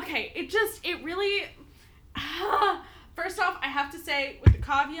 Okay, it really, first off, I have to say, with the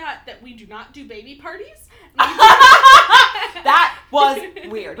caveat that we do not do baby parties. That was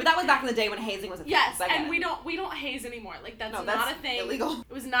weird. But that was back in the day when hazing was a thing. Yes, and we don't haze anymore. Like, that's not a thing. Illegal.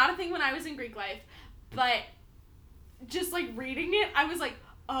 It was not a thing when I was in Greek life, but just, like, reading it, I was like,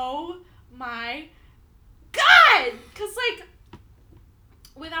 oh my God! Because, like,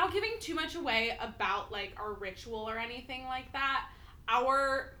 without giving too much away about, like, our ritual or anything like that,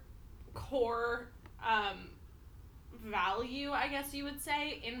 our core value, I guess you would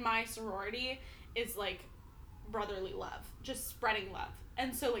say, in my sorority is, like, brotherly love. Just spreading love.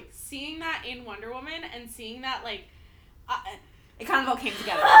 And so, like, seeing that in Wonder Woman and seeing that, like... it kind of all came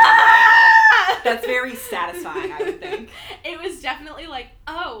together. Right? That's very satisfying, I would think. It was definitely like,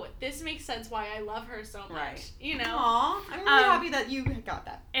 oh, this makes sense why I love her so much. Right. You know? Aw, I'm really happy that you got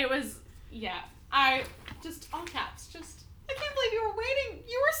that. It was, yeah. All caps, just... I can't believe you were waiting.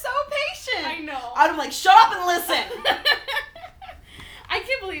 You were so patient. I know. I'd have like, shut up and listen. I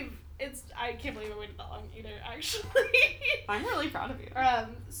can't believe I waited that long either, actually. I'm really proud of you.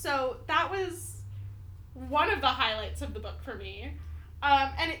 So that was one of the highlights of the book for me.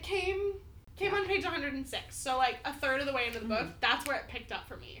 And it came on page 106. So, like, a third of the way into the book, that's where it picked up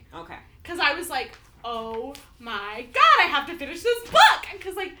for me. Okay. Because I was like, oh my God, I have to finish this book!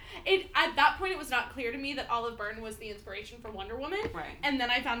 Because, like, at that point, it was not clear to me that Olive Byrne was the inspiration for Wonder Woman. Right. And then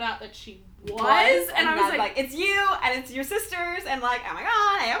I found out that she was. And I was like, it's you, and it's your sisters, and like, oh my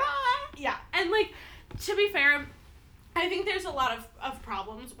God, am I? Yeah. And, like, to be fair, I think there's a lot of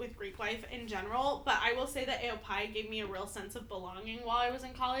problems with Greek life in general, but I will say that AOPI gave me a real sense of belonging while I was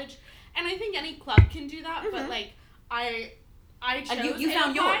in college. And I think any club can do that, but, like, I chose and you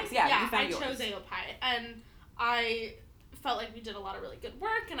found AOPI. yours. Yeah, you found yours. I chose AOPI. And I felt like we did a lot of really good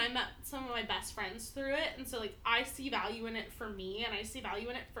work, and I met some of my best friends through it. And so, like, I see value in it for me, and I see value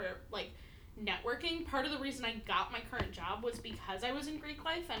in it for, like, networking. Part of the reason I got my current job was because I was in Greek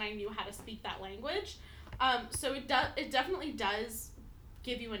life, and I knew how to speak that language. So it definitely does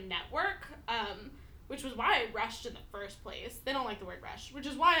give you a network, which was why I rushed in the first place. They don't like the word rush, which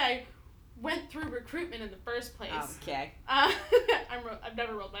is why I went through recruitment in the first place. Okay. I've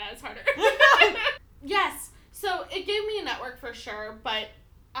never rolled my eyes harder. Yes, so it gave me a network for sure, but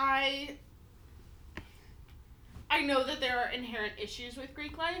I know that there are inherent issues with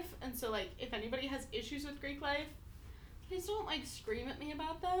Greek life, and so, like, if anybody has issues with Greek life, please don't, like, scream at me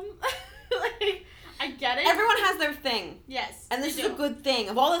about them. Like, I get it. Everyone has their thing. Yes. And this is a good thing.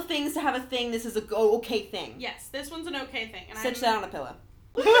 Of all the things to have a thing, this is a okay thing. Yes, this one's an okay thing. And Sit down on a pillow.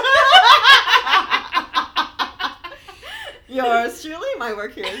 Yours truly, my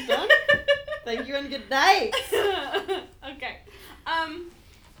work here is done. Thank you and good night. Okay.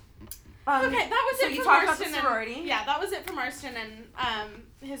 Okay, that was so it you for talked Marston about the sorority. Yeah, that was it for Marston and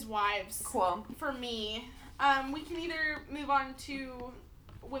his wives. Cool. For me. We can either move on to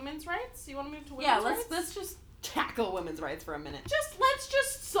women's rights. You want to move to women's rights? Yeah, let's just tackle women's rights for a minute. Let's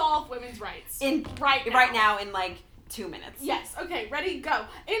just solve women's rights. Right now in like 2 minutes. Yes. Okay. Ready? Go.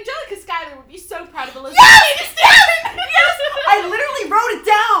 Angelica Schuyler would be so proud of Elizabeth. Yes! Yes! I literally wrote it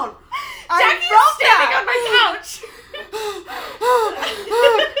down. Jackie's standing on my couch.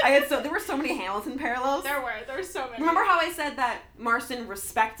 There were so many Hamilton parallels. There were so many. Remember how I said that Marston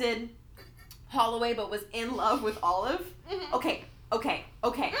respected Holloway but was in love with Olive? Mm-hmm. Okay.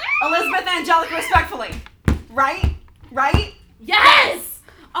 Elizabeth and Angelica respectfully. Right? Yes!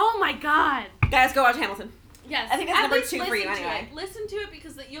 Oh my God. Guys, go watch Hamilton. Yes. I think that's At number least 2 for you anyway. Listen to it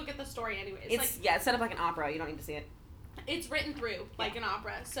because you'll get the story anyways. It's set up like an opera. You don't need to see it. It's written through like an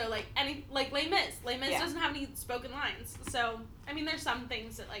opera. So like Les Mis. Les Mis doesn't have any spoken lines. So I mean, there's some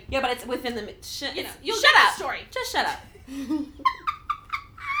things that like. Yeah, but it's within the. You'll shut get up. the story. Just shut up.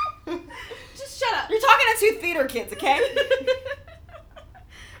 Just shut up. You're talking to 2 theater kids, okay?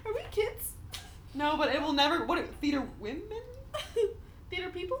 Are we kids? No, but it will never. What are theater women? Theater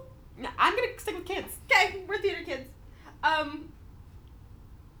people? No, I'm gonna stick with kids. Okay, we're theater kids. I'm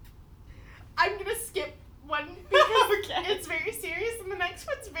gonna skip one because it's very serious and the next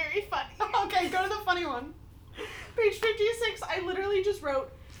one's very funny. Okay, go to the funny one. Page 56, I literally just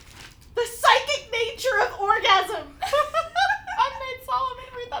wrote, the psychic nature of orgasm. I made Solomon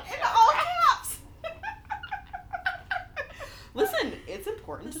read that in all caps.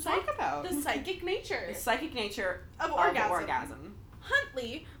 important The to talk about. The psychic nature The psychic nature of orgasm. orgasm.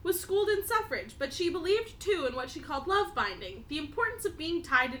 Huntley was schooled in suffrage, but she believed, too, in what she called love binding, the importance of being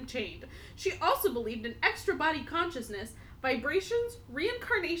tied and chained. She also believed in extra body consciousness, vibrations,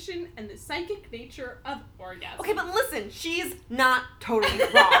 reincarnation, and the psychic nature of orgasm. Okay, but listen, she's not totally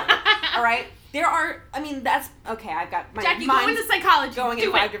wrong. All right? There are, that's, okay, I've got my Jackie, mind go into psychology. going Do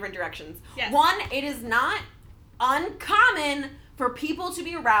in 5 it. different directions. Yes. One, it is not uncommon for people to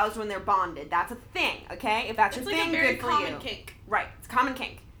be aroused when they're bonded. That's a thing, okay? If that's It's your like thing, a very good for common you. kink. Right, it's a common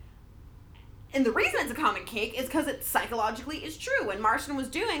kink. And the reason it's a common kink is because it psychologically is true. When Marston was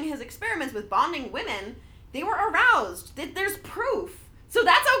doing his experiments with bonding women, they were aroused. There's proof. So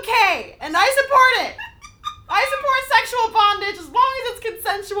that's okay. And I support it. I support sexual bondage as long as it's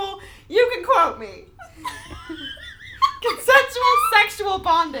consensual. You can quote me. Consensual sexual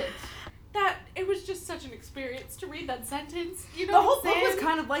bondage. It was just such an experience to read that sentence. You know The what whole I'm book saying? was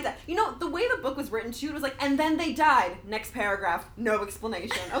kind of like that. You know, the way the book was written too, it was like, and then they died. Next paragraph, no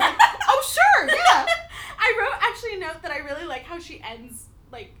explanation. I was like, oh sure, yeah. I wrote actually a note that I really like how she ends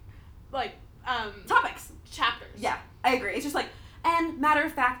Topics. chapters. Yeah, I agree. It's just like, and matter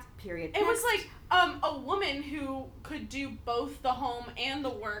of fact, period. It was Next. like a woman who could do both the home and the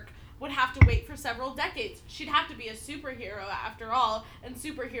work would have to wait for several decades. She'd have to be a superhero after all, and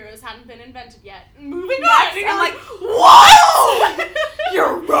superheroes hadn't been invented yet. Moving on. And you're like, what?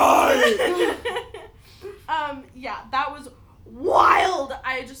 You're right. Yeah, that was wild.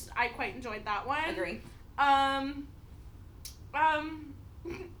 I quite enjoyed that one. Agree.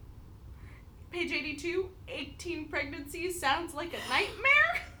 Page 82, 18 pregnancies sounds like a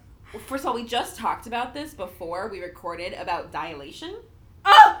nightmare. Well, first of all, we just talked about this before we recorded about dilation.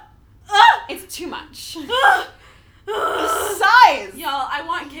 It's too much. The size. Y'all, I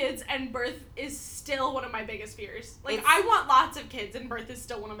want kids, and birth is still one of my biggest fears. Like, It's- I want lots of kids, and birth is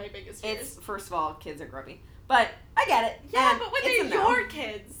still one of my biggest fears. It's, first of all, kids are grubby. But I get it. Yeah, And but when it's they're a no. your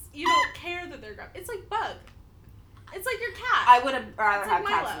kids, you don't care that they're It's like Bug. It's like your cat. I would have rather It's have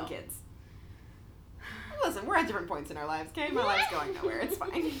like cats Milo. than kids. Listen, we're at different points in our lives, okay? My life's going nowhere. It's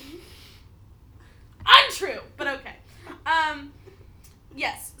fine. Untrue, but okay.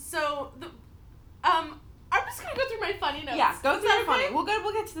 Yes. So I'm just gonna go through my funny notes. Yeah, go Is through that the funny. okay?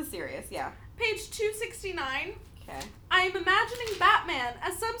 We'll get to the serious, yeah. Page 269. Okay. I am imagining Batman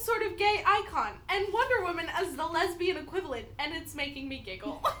as some sort of gay icon, and Wonder Woman as the lesbian equivalent, and it's making me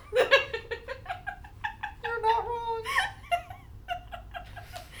giggle. You're not wrong.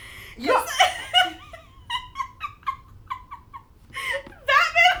 Yeah.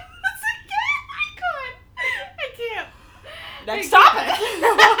 Batman was a gay icon. I can't. Next I topic. can't.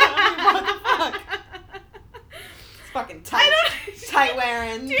 What the fuck? It's fucking tight. I don't. Tight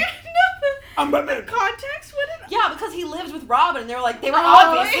wearing. Do you know the context? What did Yeah, because he lived with Robin, and they were like, they were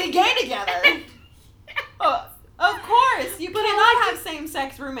Oh. obviously gay together. Of course, you cannot have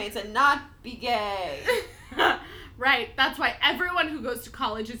same-sex roommates and not be gay. Right, that's why everyone who goes to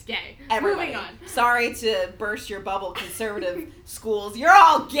college is gay. Everybody. Moving on. Sorry to burst your bubble, conservative schools. You're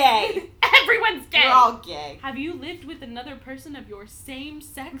all gay. Everyone's gay. You're all gay. Have you lived with another person of your same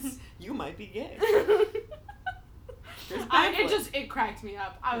sex? You might be gay. It cracked me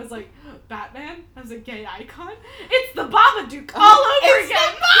up. I was like, Batman as a gay icon? It's the Babadook all over It's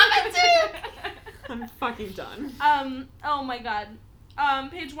again. I'm fucking done. Oh my god.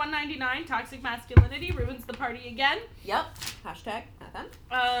 Page 199, toxic masculinity ruins the party again. Yep. Hashtag nothing.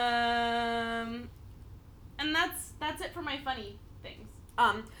 And that's it for my funny things.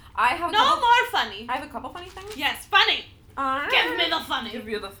 I have No more funny. I have a couple funny things. Yes, funny. Give me the funny. Give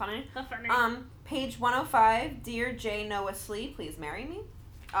you the funny. The funny. Page 105. Dear J. Noah Slee, please marry me.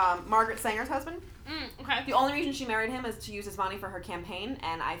 Margaret Sanger's husband. Okay. The only reason she married him is to use his money for her campaign,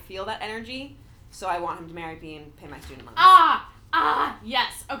 and I feel that energy, so I want him to marry me and pay my student loans.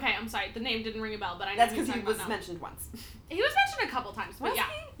 Yes. Okay, I'm sorry. The name didn't ring a bell, but I know That's who you're because he talking was about now. mentioned once. He was mentioned a couple times, but Was yeah.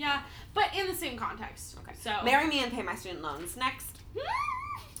 he? Yeah, but in the same context. Okay. So. Marry me and pay my student loans. Next.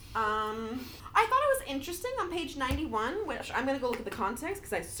 I thought it was interesting on page 91, which I'm going to go look at the context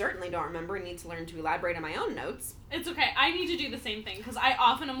because I certainly don't remember and need to learn to elaborate on my own notes. It's okay. I need to do the same thing because I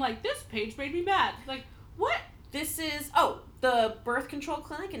often am like, this page made me mad. Like, what? This is, the birth control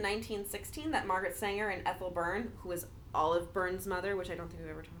clinic in 1916 that Margaret Sanger and Ethel Byrne, who is Olive Byrne's mother, which I don't think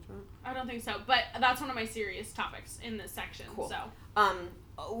we've ever talked about. I don't think so, but that's one of my serious topics in this section. Cool. So.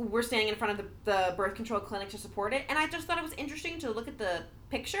 We're standing in front of the birth control clinic to support it, and I just thought it was interesting to look at the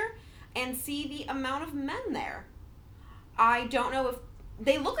picture and see the amount of men there. I don't know if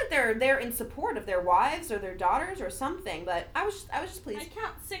they look like they're in support of their wives or their daughters or something, but I was just pleased. I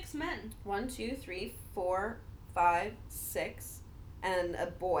count 6 men. 1, 2, 3, 4, 5, 6, and a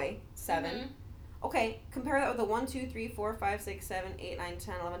boy, 7. Mhm. Okay, compare that with the 1, 2, 3, 4, 5, 6, 7, 8, 9,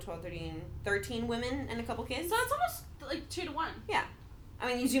 10, 11, 12, 13 women and a couple kids. So it's almost like 2 to 1. I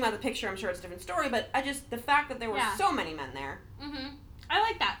mean, you zoom out the picture, I'm sure it's a different story, but the fact that there were Yeah. so many men there. Mhm. I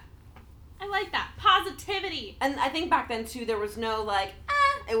like that. Positivity. And I think back then, too, there was no, like,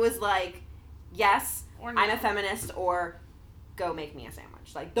 it was like, yes, Or I'm a feminist, or go make me a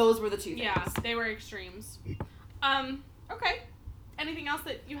sandwich. Like, those were the two things. Yeah, they were extremes. Okay. Anything else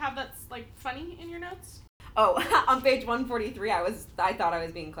that you have that's, like, funny in your notes? Oh, on page 143, I thought I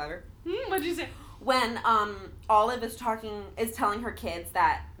was being clever. What'd you say? When Olive is telling her kids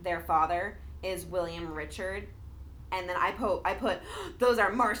that their father is William Richard, and then I put those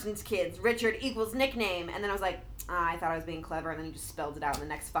are Marston's kids. Richard equals nickname, and then I was like, I thought I was being clever, and then he just spelled it out in the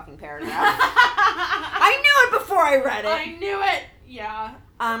next fucking paragraph. I knew it before I read it. I knew it. Yeah.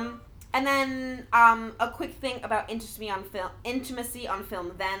 And then a quick thing about intimacy on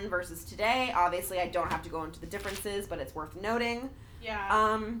film then versus today. Obviously, I don't have to go into the differences, but it's worth noting. Yeah.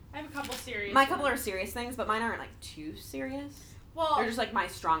 I have a couple serious. My couple are serious things, but mine aren't like too serious. Well, they're just like my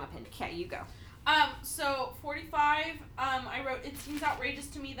strong opinion. Okay, you go. So 45, I wrote, it seems outrageous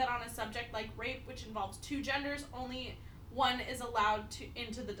to me that on a subject like rape, which involves 2 genders, only one is allowed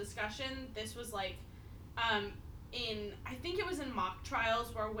into the discussion. This was like, I think it was in mock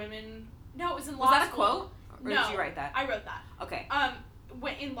trials where women, no, it was in law school. Was that a quote? Or No, did you write that? I wrote that. Okay.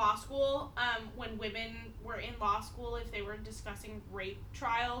 In law school, when women were in law school, if they were discussing rape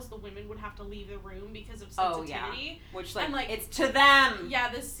trials, the women would have to leave the room because of sensitivity. Oh, yeah. Which, like, and, like, it's to them. Yeah,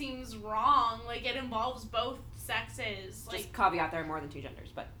 this seems wrong. Like, it involves both sexes. Like, just caveat, there are more than 2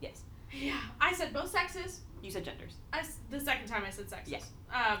 genders, but yes. Yeah, I said both sexes. You said genders. The second time I said sexes.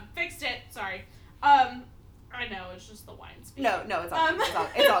 Yeah. Fixed it. Sorry. I know, it's just the wine speak. No, it's all good.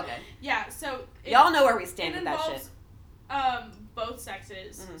 It's all good. Yeah, so... Y'all know where we stand with that shit. Both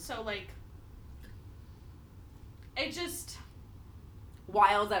sexes. Mm-hmm. So, like... It just...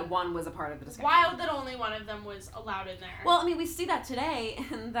 Wild that one was a part of the discussion. Wild that only one of them was allowed in there. Well, I mean, we see that today,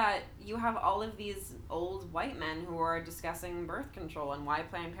 in that you have all of these old white men who are discussing birth control and why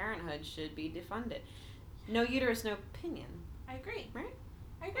Planned Parenthood should be defunded. No uterus, no opinion. I agree. Right?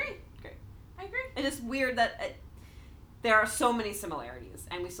 I agree. Great. I agree. It is weird that there are so many similarities,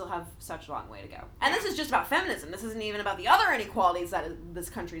 and we still have such a long way to go. And this is just about feminism. This isn't even about the other inequalities that this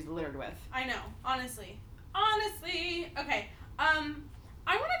country is littered with. I know. Honestly. Okay.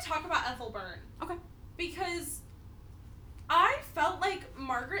 I want to talk about Ethel Byrne. Okay. Because I felt like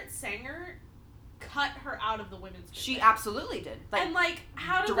Margaret Sanger cut her out of the women's movement. She absolutely did. Like, and, like,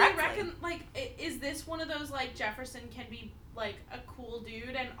 how do directly. we reckon, like, is this one of those, like, Jefferson can be, like, a cool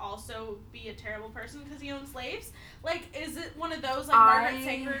dude and also be a terrible person because he owned slaves? Like, is it one of those, like, Margaret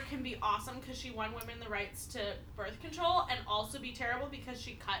Sanger can be awesome because she won women the rights to birth control and also be terrible because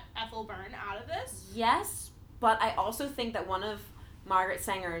she cut Ethel Byrne out of this? Yes, but I also think that one of Margaret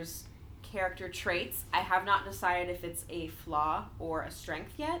Sanger's character traits, I have not decided if it's a flaw or a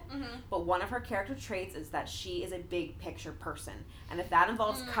strength yet, but one of her character traits is that she is a big picture person. And if that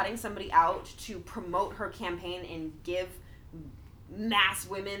involves cutting somebody out to promote her campaign and give mass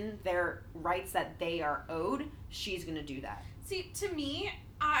women their rights that they are owed, she's going to do that. See, to me,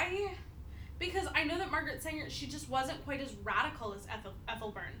 because I know that Margaret Sanger, she just wasn't quite as radical as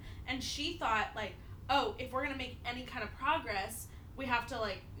Ethel Byrne. And she thought, like, oh, if we're going to make any kind of progress, we have to,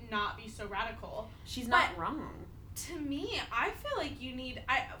 like, not be so radical. She's not wrong. To me, I feel like you need,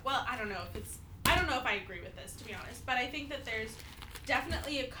 I don't know if I agree with this, to be honest, but I think that there's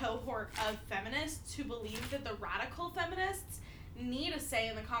definitely a cohort of feminists who believe that the radical feminists need a say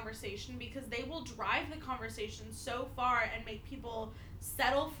in the conversation because they will drive the conversation so far and make people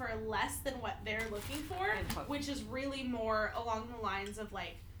settle for less than what they're looking for, which is really more along the lines of,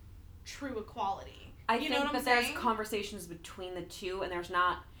 like, true equality. I think that there's conversations between the two, and it's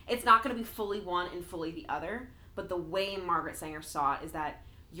not going to be fully one and fully the other, but the way Margaret Sanger saw it is that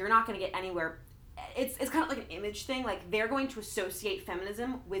you're not going to get anywhere. It's kind of like an image thing. Like, they're going to associate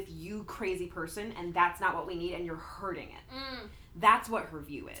feminism with you crazy person, and that's not what we need, and you're hurting it. That's what her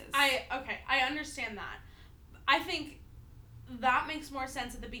view is. I understand that. I think that makes more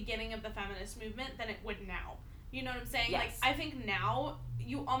sense at the beginning of the feminist movement than it would now. You know what I'm saying? Yes. Like, I think now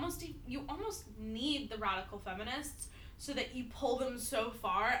you almost need the radical feminists so that you pull them so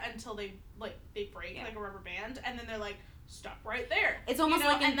far until they break like a rubber band, and then they're like stuck right there. It's almost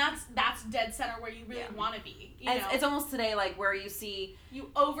like, and that's dead center where you really want to be. It's almost today, like, where you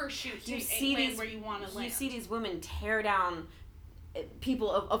overshoot to land where you want to land. You see these women tear down people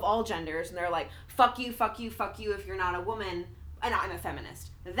of all genders, and they're like, fuck you, fuck you, fuck you if you're not a woman, and I'm a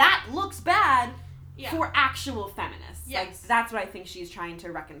feminist. That looks bad. for actual feminists. Yes. Like, that's what I think she's trying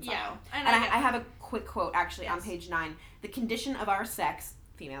to reconcile. Yeah. And I have a quick quote, actually, on Yes. page 9. The condition of our sex,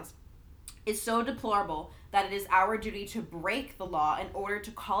 females, is so deplorable that it is our duty to break the law in order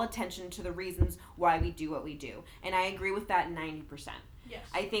to call attention to the reasons why we do what we do. And I agree with that 90%. Yes.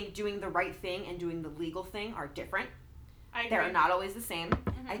 I think doing the right thing and doing the legal thing are different. I agree. They're not always the same.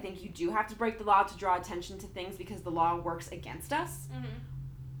 Mhm. I think you do have to break the law to draw attention to things because the law works against us,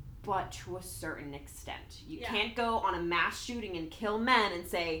 but to a certain extent. You can't go on a mass shooting and kill men and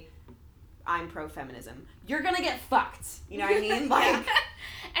say, I'm pro-feminism. You're gonna get fucked. You know what I mean? Like,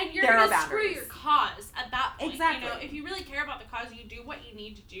 and you're there are gonna screw boundaries. your cause at that point. Exactly. You know, if you really care about the cause, you do what you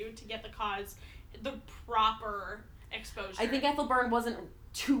need to do to get the cause the proper exposure. I think Ethel Byrne wasn't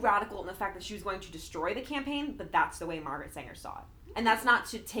too radical in the fact that she was going to destroy the campaign, but that's the way Margaret Sanger saw it. And that's not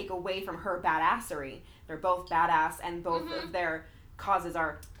to take away from her badassery. They're both badass, and both of their causes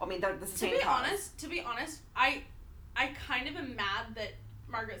are, I mean, they're the same cause. To be honest, I kind of am mad that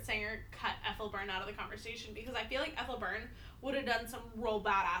Margaret Sanger cut Ethel Byrne out of the conversation, because I feel like Ethel Byrne would have done some real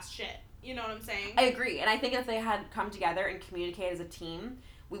badass shit. You know what I'm saying? I agree, and I think if they had come together and communicated as a team,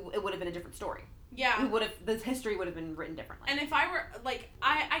 it would have been a different story. Yeah. The history would have been written differently. And if I were, like,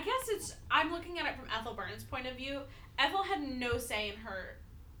 I guess I'm looking at it from Ethel Byrne's point of view. Ethel had no say in her,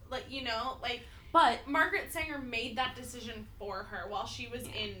 like, you know, like, but Margaret Sanger made that decision for her while she was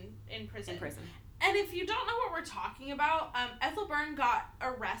in prison. And if you don't know what we're talking about, Ethel Byrne got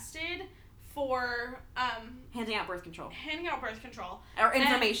arrested for handing out birth control. Or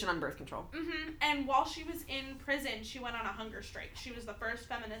information on birth control. And while she was in prison, she went on a hunger strike. She was the first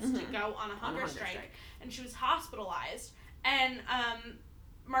feminist to go on a hunger strike. And she was hospitalized. And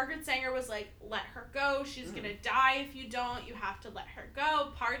Margaret Sanger was like, let her go. She's going to die if you don't. You have to let her go.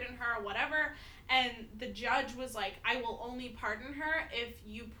 Pardon her, whatever. And the judge was like, I will only pardon her if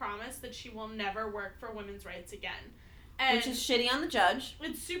you promise that she will never work for women's rights again. And which is shitty on the judge.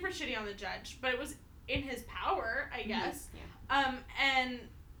 It's super shitty on the judge, but it was in his power, I guess. Yeah. And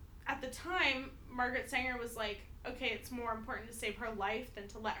at the time, Margaret Sanger was like, okay, it's more important to save her life than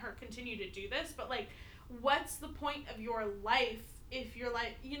to let her continue to do this. But, like, what's the point of your life if you're,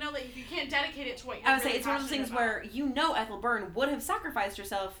 like, you know, like, if you can't dedicate it to what you're I would really say it's one of those things about. where, you know, Ethel Byrne would have sacrificed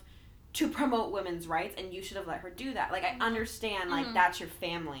herself to promote women's rights, and you should have let her do that. Like, I understand, like, that's your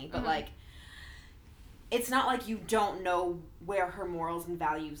family, but, like, it's not like you don't know where her morals and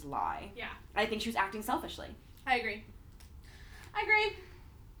values lie. Yeah. I think she was acting selfishly. I agree.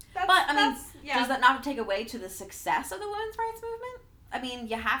 But, I mean, does that not take away to the success of the women's rights movement? I mean,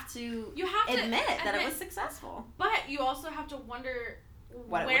 you have to admit that it was successful. But you also have to wonder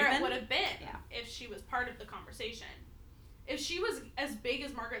where it would have been if she was part of the conversation. If she was as big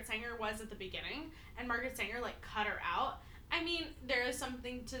as Margaret Sanger was at the beginning, and Margaret Sanger, like, cut her out, I mean, there is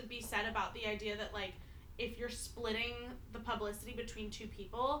something to be said about the idea that, like, if you're splitting the publicity between two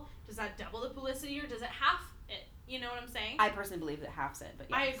people, does that double the publicity or does it half it? You know what I'm saying? I personally believe that halves it, but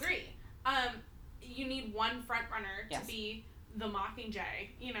yes. I agree. You need one front runner to be the Mockingjay,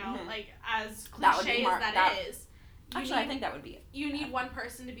 you know, like, as cliche as that is. Actually, I think that would be it. You need one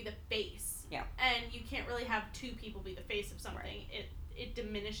person to be the face. Yeah. And you can't really have two people be the face of something. Right. It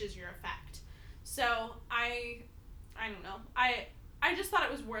diminishes your effect. So, I don't know. I just thought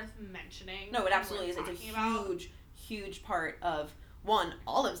it was worth mentioning. No, it absolutely is. It's a huge part of, one,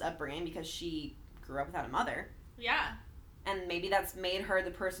 Olive's upbringing, because she grew up without a mother. Yeah. And maybe that's made her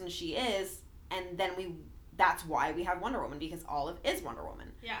the person she is, and then that's why we have Wonder Woman, because Olive is Wonder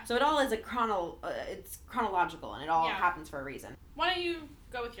Woman. Yeah. So it all is it's chronological, and it all happens for a reason. Why don't you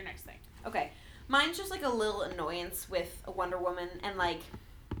go with your next thing? Okay. Mine's just, like, a little annoyance with a Wonder Woman, and, like,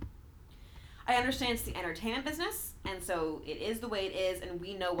 I understand it's the entertainment business, and so it is the way it is, and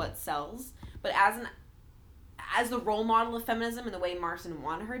we know what sells. But as the role model of feminism and the way Marston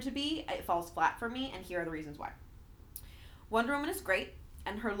wanted her to be, it falls flat for me, and here are the reasons why. Wonder Woman is great,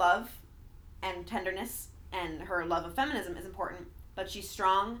 and her love and tenderness and her love of feminism is important, but she's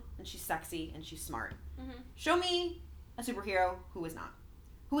strong, and she's sexy, and she's smart. Show me a superhero who is not.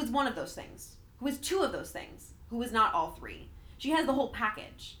 Who is one of those things. Who is two of those things. Who is not all three. She has the whole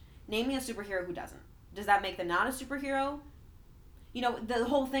package. Name me a superhero who doesn't. Does that make them not a superhero? You know, the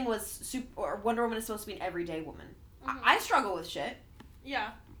whole thing was Wonder Woman is supposed to be an everyday woman. I struggle with shit.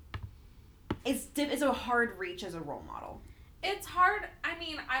 Yeah. It's a hard reach as a role model. It's hard. I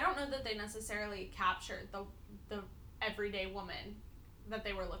mean, I don't know that they necessarily captured the everyday woman that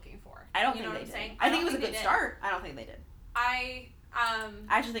they were looking for. I don't think they did. I think it was a good start. I don't think they did. I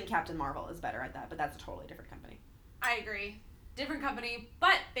actually think Captain Marvel is better at that, but that's a totally different company. I agree. different company,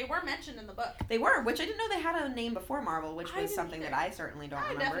 but they were mentioned in the book. They were, which I didn't know they had a name before Marvel, which I was didn't something either. that I certainly don't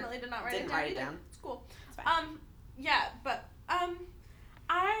I remember. definitely did not write Didn't it down. write it either. down. It's cool. It's fine. Yeah, but I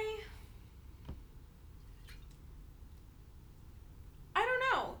don't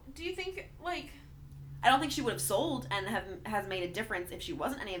know. Do you think like I don't think she would have sold and has made a difference if she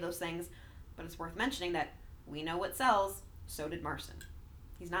wasn't any of those things, but it's worth mentioning that we know what sells, so did Marston.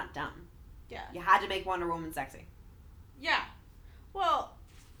 He's not dumb. yeah. You had to make Wonder Woman sexy. Yeah. Well,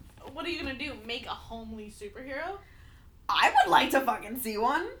 what are you gonna do? Make a homely superhero? I would like to fucking see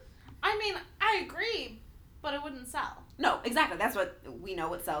one. I mean, I agree, but it wouldn't sell. No, exactly. That's what we know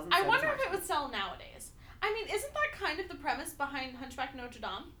what sells. And I so does wonder if Marston. it would sell nowadays. I mean, isn't that kind of the premise behind Hunchback of Notre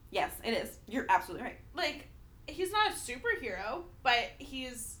Dame? Yes, it is. You're absolutely right. Like, he's not a superhero, but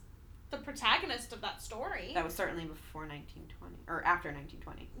he's the protagonist of that story. That was certainly before 1920 or after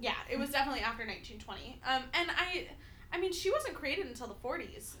 1920. Yeah, it was definitely after 1920. And I mean, she wasn't created until the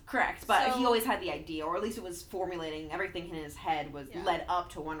 40s. Correct, but So- he always had the idea, or at least it was formulating. Everything in his head was Yeah. led up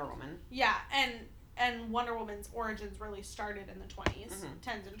to Wonder Woman. Yeah, and Wonder Woman's origins really started in the 20s, Mhm.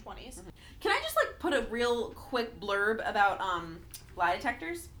 10s and 20s. Can I just like put a real quick blurb about lie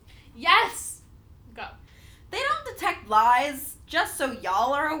detectors? Yes! Go. They don't detect lies, just so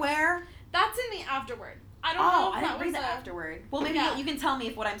y'all are aware. That's in the afterword. I don't Oh, know if I that didn't was read the afterword. Well, maybe Yeah. you can tell me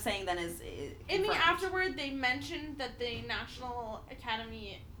if what I'm saying then is In the confirmed. afterword, they mentioned that the National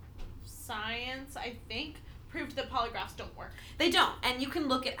Academy of Science, I think, proved that polygraphs don't work. They don't, and you can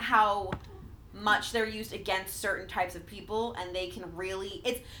look at how much they're used against certain types of people, and they can really.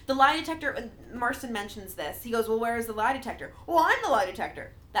 It's the lie detector. Marston mentions this. He goes, "Well, where is the lie detector?" "Well, I'm the lie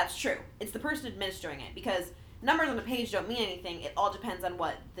detector." That's true. It's the person administering it because numbers on the page don't mean anything. It all depends on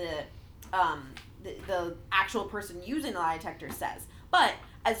what the actual person using the lie detector says. But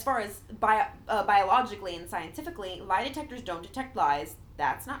as far as biologically and scientifically, lie detectors don't detect lies.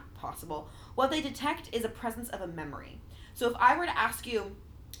 That's not possible. What they detect is a presence of a memory. So if I were to ask you,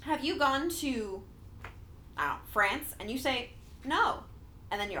 have you gone to, I don't know, France? And you say, no.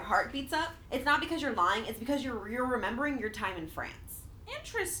 And then your heart beats up. It's not because you're lying. It's because you're remembering your time in France.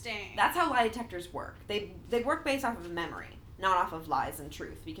 Interesting. That's how lie detectors work. They work based off of memory, not off of lies and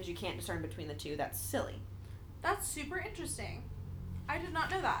truth, because you can't discern between the two. That's silly. That's super interesting. I did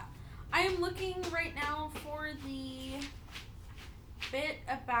not know that. I am looking right now for the bit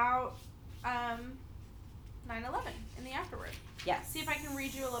about 9/11 in the afterword. Yes. See if I can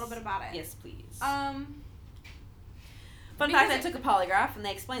read you a little bit about it. Yes, please. Um, Fun because fact, I it- took a polygraph, and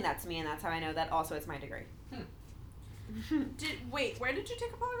they explained that to me, and that's how I know that also it's my degree. where did you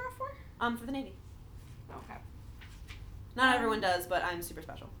take a polygraph for? For the Navy. Okay. Not everyone does, but I'm super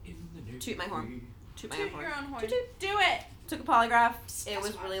special. In the Navy. Toot my horn. Toot my own Toot horn. your own horn. Toot, toot. Do it. Took a polygraph. It That's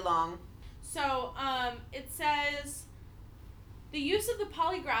was fine. really long. So, it says the use of the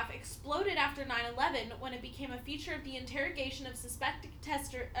polygraph exploded after 9/11 when it became a feature of the interrogation of suspected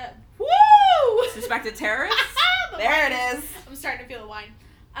tester. Woo! Suspected terrorists? The There wine it is. I'm starting to feel the wine.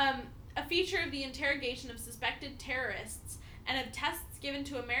 A feature of the interrogation of suspected terrorists and of tests given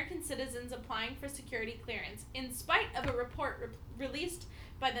to American citizens applying for security clearance, in spite of a report released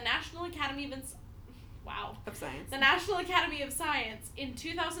by the National Academy of Of science. the National Academy of Science in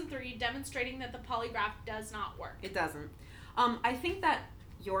 2003, demonstrating that the polygraph does not work. It doesn't. I think that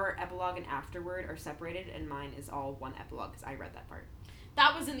your epilogue and afterword are separated, and mine is all one epilogue because I read that part.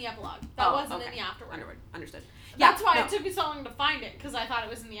 That was in the epilogue. That wasn't in okay. the afterword. Underwood. Understood. That's why no, it took me so long to find it, because I thought it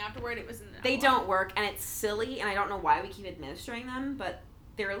was in the afterword. It was in the They epilogue. don't work, and it's silly, and I don't know why we keep administering them, but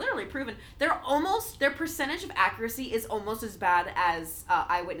they're literally proven. Their percentage of accuracy is almost as bad as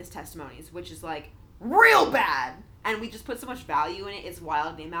eyewitness testimonies, which is like real bad. And we just put so much value in it. It's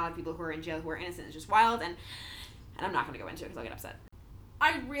wild. The amount of people who are in jail who are innocent is just wild, and I'm not going to go into it because I'll get upset.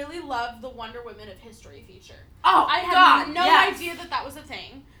 I really love the Wonder Women of History feature. Oh, I had God, no yes. idea that was a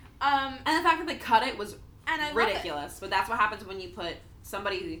thing. And the fact that they cut it was And I love ridiculous. But that's what happens when you put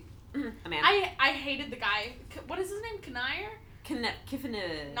somebody, a man. I hated the guy. What is his name? Kanire?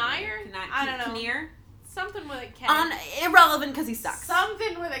 Nair? I don't know. Kinnear? Something with a K. Irrelevant because he sucks.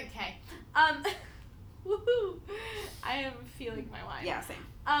 Something with a K. Woohoo! I am feeling my wine. Yeah, same.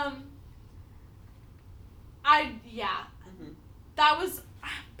 Mhm. That was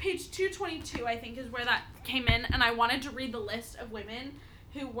page 222, I think, is where that came in, and I wanted to read the list of women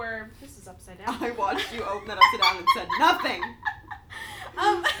who were. This is upside down. I watched you open it upside down and said nothing.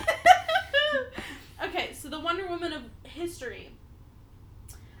 Okay, so the Wonder Woman of history.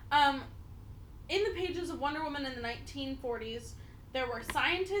 In the pages of Wonder Woman in the 1940s, there were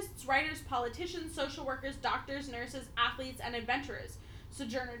scientists, writers, politicians, social workers, doctors, nurses, athletes, and adventurers.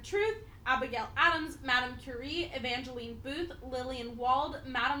 Sojourner Truth, Abigail Adams, Madame Curie, Evangeline Booth, Lillian Wald,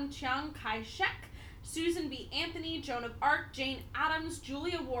 Madame Chiang Kai-shek, Susan B. Anthony, Joan of Arc, Jane Addams,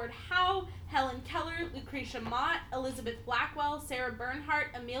 Julia Ward Howe, Helen Keller, Lucretia Mott, Elizabeth Blackwell, Sarah Bernhardt,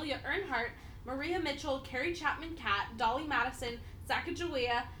 Amelia Earhart, Maria Mitchell, Carrie Chapman Catt, Dolly Madison,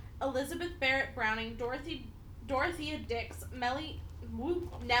 Sacagawea, Elizabeth Barrett Browning, Dorothea Dix, Nellie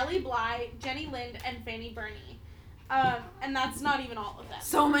Bly, Jenny Lind, and Fanny Burney. And that's not even all of them.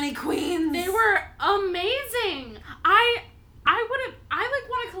 So many queens. They were amazing. I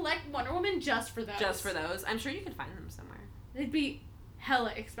want to collect Wonder Woman just for those. Just for those. I'm sure you could find them somewhere. They'd be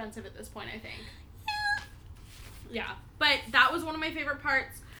hella expensive at this point, I think. Yeah. But that was one of my favorite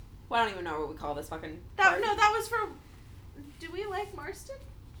parts. Well, I don't even know what we call this fucking That part. no, that was for. Do we like Marston?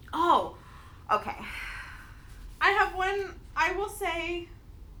 Oh, okay. I have one. I will say.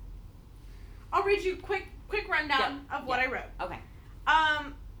 I'll read you quick rundown of what I wrote. Okay.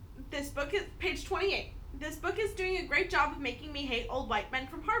 This book is page 28. This book is doing a great job of making me hate old white men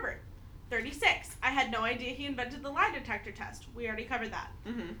from Harvard. 36. I had no idea he invented the lie detector test. We already covered that.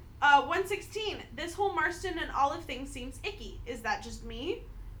 Mm-hmm. 116. This whole Marston and Olive thing seems icky. Is that just me?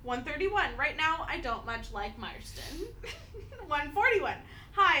 131. Right now, I don't much like Marston. 141.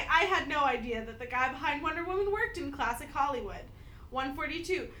 Hi, I had no idea that the guy behind Wonder Woman worked in classic Hollywood.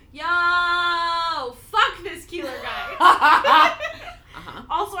 142. Yo, fuck this Keeler guy. Uh-huh.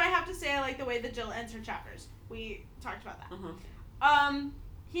 Also, I have to say I like the way that Jill ends her chapters. We talked about that. Uh-huh.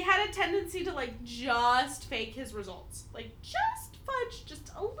 He had a tendency to like just fake his results, like just fudge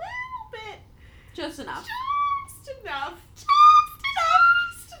just a little bit, Just enough. just enough.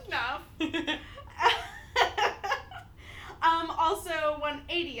 Also,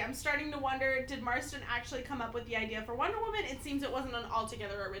 180. I'm starting to wonder, did Marston actually come up with the idea for Wonder Woman? It seems it wasn't an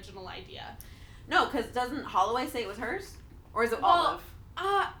altogether original idea. No, because doesn't Holloway say it was hers? Or is it Well, Olive?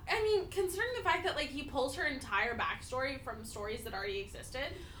 I mean, considering the fact that, like, he pulls her entire backstory from stories that already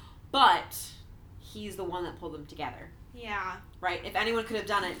existed. But he's the one that pulled them together. Yeah. Right? If anyone could have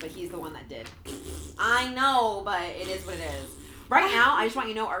done it, but he's the one that did. I know, but it is what it is. Right now, I just want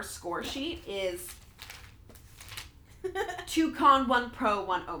you to know our score sheet is 2 con, 1 pro,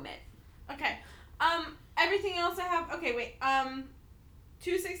 1 omit. Okay. Everything else I have. Okay, wait.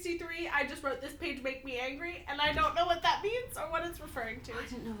 263. I just wrote this page make me angry, and I don't know what that means or what it's referring to. I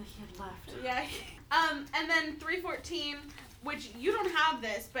didn't know that he had left. Yeah. And then 314, which you don't have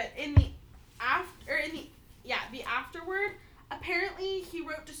this, but in the the afterward, apparently he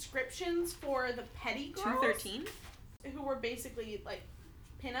wrote descriptions for the petty girls. 213? Who were basically like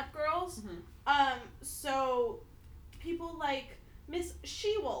pinup girls. Mm-hmm. So people like Miss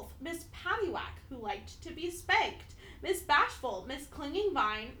She-Wolf, Miss Paddywhack, who liked to be spanked, Miss Bashful, Miss Clinging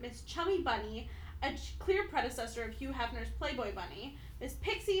Vine, Miss Chummy Bunny, a clear predecessor of Hugh Hefner's Playboy Bunny, Miss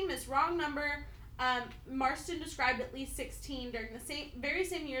Pixie, Miss Wrong Number. Marston described at least 16 during the very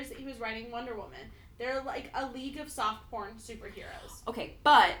same years that he was writing Wonder Woman. They're like a league of soft porn superheroes. Okay,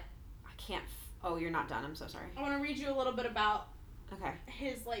 but I can't. Oh, you're not done. I'm so sorry. I want to read you a little bit about Okay.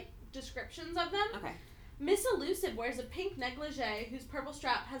 his like descriptions of them. Okay. Miss Elusive wears a pink negligee whose purple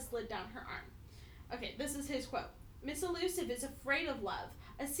strap has slid down her arm. Okay, this is his quote. Miss Elusive is afraid of love.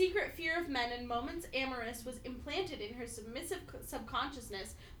 A secret fear of men and moments amorous was implanted in her submissive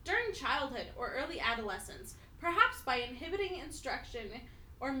subconsciousness during childhood or early adolescence, perhaps by inhibiting instruction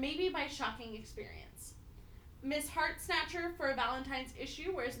or maybe by shocking experience. Miss Heartsnatcher for a Valentine's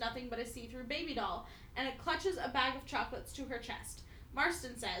issue wears nothing but a see-through baby doll, and it clutches a bag of chocolates to her chest.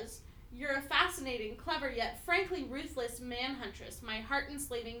 Marston says, "You're a fascinating, clever, yet frankly ruthless manhuntress, my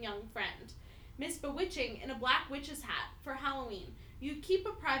heart-enslaving young friend. Miss Bewitching in a black witch's hat for Halloween. You keep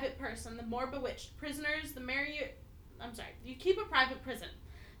a private person, the more bewitched prisoners, you keep a private prison.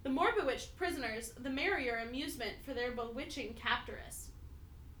 The more bewitched prisoners, the merrier amusement for their bewitching captoress."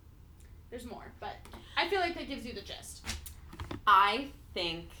 There's more, but I feel like that gives you the gist. I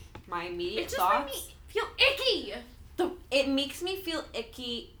think my immediate It just thoughts. made me feel icky. It makes me feel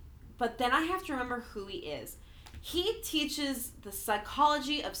icky, but then I have to remember who he is. He teaches the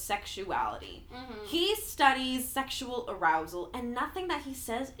psychology of sexuality. Mm-hmm. He studies sexual arousal, and nothing that he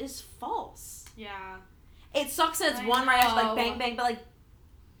says is false. Yeah. It sucks that it's I one right after, like, know. bang, bang, but, like,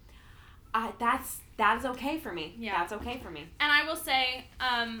 that is okay for me. Yeah. That's okay for me. And I will say,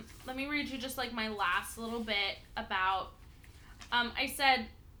 let me read you just like my last little bit about, I said,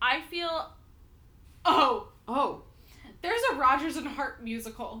 I feel, Oh, there's a Rodgers and Hart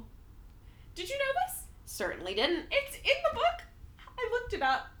musical. Did you know this? certainly didn't. It's in the book. I looked it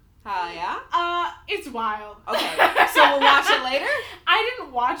up. Yeah? It's wild. Okay, so we'll watch it later? I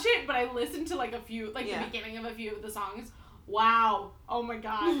didn't watch it, but I listened to like a few, like Yeah. the beginning of a few of the songs. wow. Oh my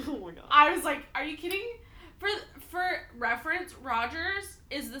god. Oh my god. I was like, are you kidding? For reference, Rogers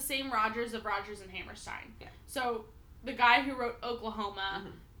is the same Rogers of Rodgers and Hammerstein. Yeah. So the guy who wrote Oklahoma,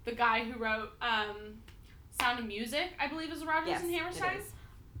 Mhm. the guy who wrote Sound of Music, I believe is Rodgers Yes, and Hammerstein. it is.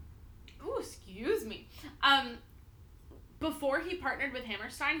 Ooh, excuse me. Before he partnered with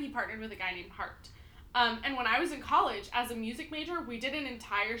Hammerstein, he partnered with a guy named Hart. And when I was in college, as a music major, we did an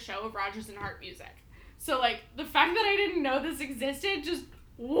entire show of Rodgers and Hart music. So, like, the fact that I didn't know this existed, just,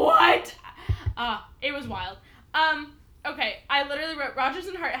 what? It was wild. Okay, I literally wrote, Rodgers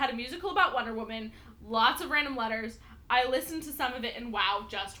and Hart had a musical about Wonder Woman, lots of random letters. I listened to some of it, and wow,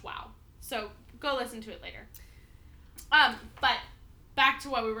 just wow. So, go listen to it later. But, back to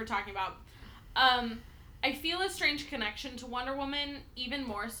what we were talking about. I feel a strange connection to Wonder Woman, even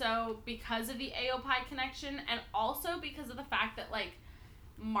more so because of the AOPI connection, and also because of the fact that, like,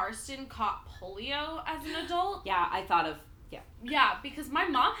 Marston caught polio as an adult. Yeah, I thought of, Yeah, because my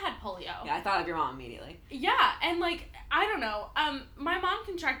mom had polio. yeah, I thought of your mom immediately. Yeah, and, like, I don't know. My mom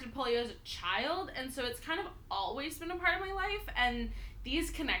contracted polio as a child, and so it's kind of always been a part of my life, and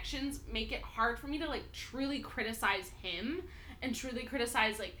these connections make it hard for me to, like, truly criticize him and truly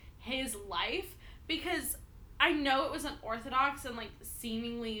criticize, like, his life, because I know it was unorthodox and, like,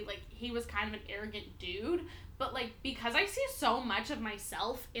 seemingly, like, he was kind of an arrogant dude, but, like, because I see so much of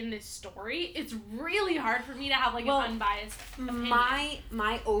myself in this story, it's really hard for me to have, like, an unbiased opinion.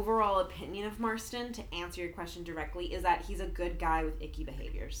 My overall opinion of Marston, to answer your question directly, is that he's a good guy with icky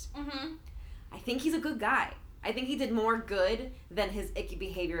behaviors. Mm-hmm. I think he's a good guy. I think he did more good than his icky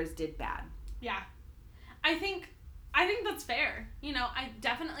behaviors did bad. Yeah. I think that's fair. You know, I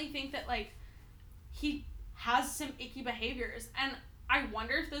definitely think that, like, he has some icky behaviors, and I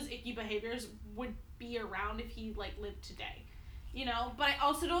wonder if those icky behaviors would be around if he, like, lived today. You know? But I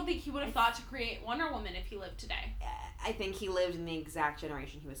also don't think he would have thought to create Wonder Woman if he lived today. I think he lived in the exact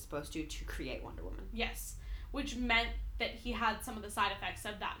generation he was supposed to create Wonder Woman. Yes. Which meant that he had some of the side effects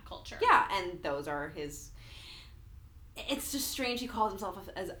of that culture. Yeah, and those are his... It's just strange he calls himself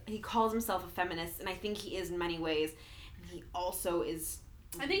a feminist, and I think he is in many ways. And he also is...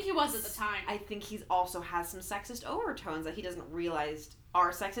 I think he was at the time. I think he also has some sexist overtones that he doesn't realize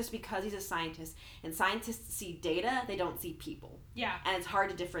are sexist because he's a scientist. And scientists see data, they don't see people. Yeah. And it's hard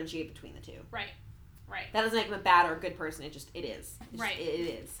to differentiate between the two. Right. That doesn't make him a bad or a good person, it is. Right. It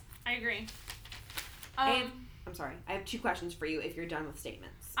is. I agree. I'm sorry. I have 2 questions for you if you're done with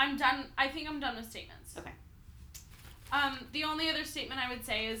statements. I'm done. I think I'm done with statements. Okay. The only other statement I would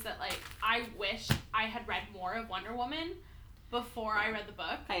say is that, like, I wish I had read more of Wonder Woman before I read the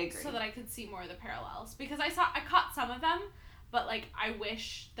book. I agree. So that I could see more of the parallels. Because I caught some of them, but, like, I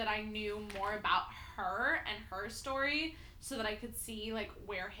wish that I knew more about her and her story so that I could see, like,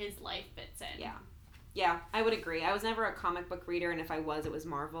 where his life fits in. Yeah, I would agree. I was never a comic book reader, and if I was, it was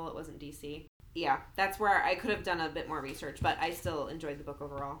Marvel. It wasn't DC. Yeah, that's where I could have done a bit more research, but I still enjoyed the book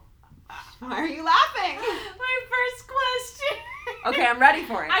overall. Why are you laughing? My first question. Okay, I'm ready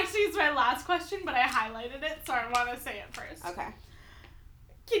for it. Actually, it's my last question, but I highlighted it, so I want to say it first. Okay.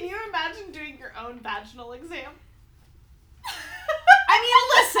 Can you imagine doing your own vaginal exam? I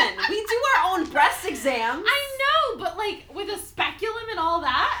mean, listen, we do our own breast exams. I know, but, like, with a speculum and all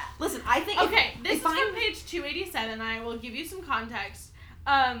that? Listen, I think... Okay, this is from page 287. I will give you some context.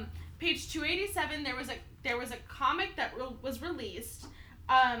 Page 287, there was a comic that was released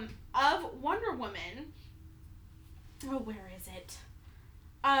of Wonder Woman. Oh, where is it?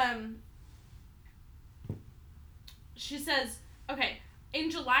 She says, okay, in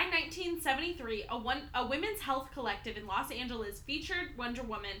July 1973, a women's health collective in Los Angeles featured Wonder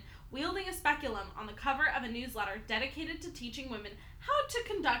Woman wielding a speculum on the cover of a newsletter dedicated to teaching women how to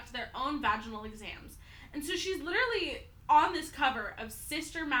conduct their own vaginal exams. And so she's literally on this cover of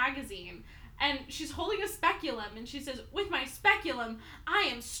Sister magazine, and she's holding a speculum, and she says, with my speculum, I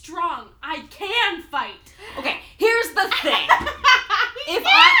am strong. I can fight. Okay, here's the thing. If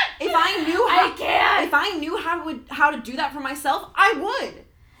I knew how to do that for myself, I would.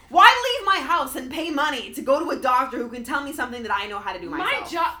 Why leave my house and pay money to go to a doctor who can tell me something that I know how to do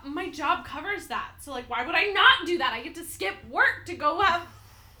myself? My job covers that. So, like, why would I not do that? I get to skip work to go have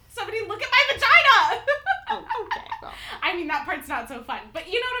somebody look at my vagina. Oh, okay. Well. I mean, that part's not so fun. But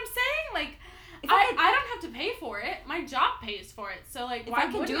you know what I'm saying? Like, I don't have to pay for it. My job pays for it. So, like, why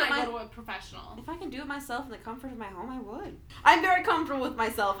wouldn't I go to a professional? If I can do it myself in the comfort of my home, I would. I'm very comfortable with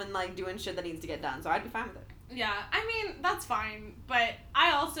myself and, like, doing shit that needs to get done, so I'd be fine with it. Yeah, I mean, that's fine. But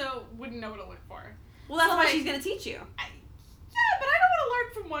I also wouldn't know what to look for. Well, that's So, why like, she's gonna teach you. Yeah, but I don't want to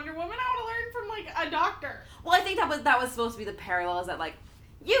learn from Wonder Woman. I want to learn from, like, a doctor. Well, I think that was supposed to be the parallel, is that, like,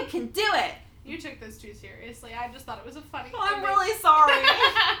 you can do it. You took this too seriously. I just thought it was a funny. I'm really sorry.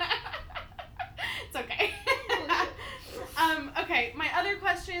 It's okay. Okay, my other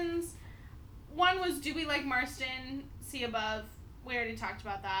questions. One was, do we like Marston? See above. We already talked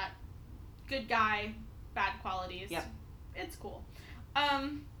about that. Good guy, bad qualities. Yep. It's cool.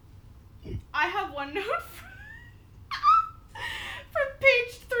 I have one note from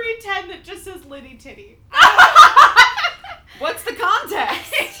page 310 that just says Liddy Titty. What's the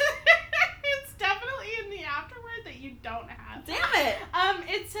context? It's definitely in the afterword that you don't have. Damn it.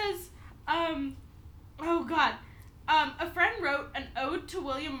 It says, oh god. A friend wrote an ode to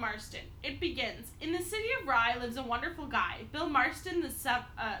William Marston. It begins, in the city of Rye lives a wonderful guy, Bill Marston, the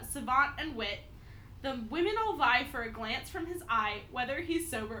savant and wit. The women all vie for a glance from his eye, whether he's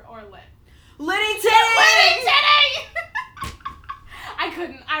sober or lit. Liddy Titty! Liddy Titty! I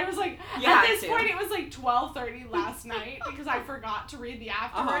couldn't. I was like, You at had this to. point it was like 12:30 last night because I forgot to read the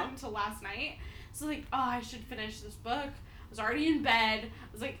afterword Uh-huh. until last night. So like, oh, I should finish this book. I was already in bed.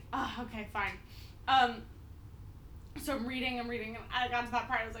 I was like, oh, okay, fine. So I'm reading, and I got to that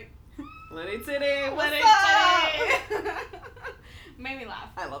part. I was like, Liddy Titty, what's Liddy up? Titty! Made me laugh.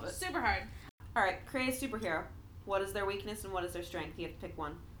 I love it. Super hard. Alright, create a superhero. What is their weakness and what is their strength? You have to pick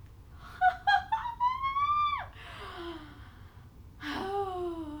one.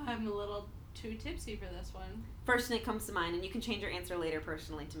 I'm a little too tipsy for this one. First thing that comes to mind, and you can change your answer later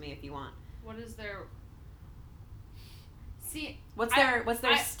personally to me if you want. What is their... See, What's I-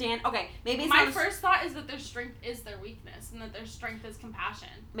 their I- stand? Okay, maybe it's my not a- first thought is that their strength is their weakness, and that their strength is compassion.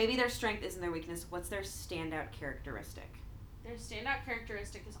 maybe their strength isn't their weakness. What's their standout characteristic? Their standout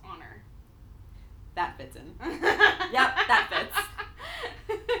characteristic is honor. That fits in. that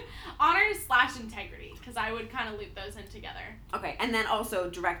fits. Honor / integrity, because I would kind of loop those in together. Okay, and then also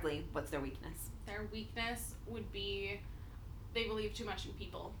directly, what's their weakness? Their weakness would be they believe too much in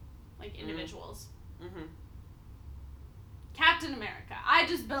people, like individuals. Mm-hmm. Captain America. I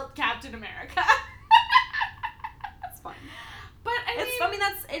just built Captain America. That's fine. But it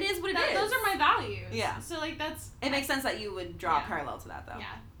is what it is. Those are my values. Yeah. So like that's. It makes sense that you would draw Yeah. a parallel to that, though. Yeah.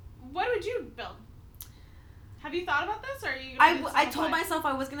 What would you build? Have you thought about this, or are you? I told myself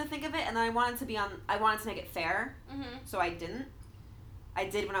I was gonna think of it, and then I wanted to make it fair, Mhm. so I didn't. I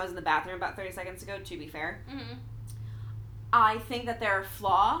did when I was in the bathroom about 30 seconds ago, to be fair. Mhm. I think that their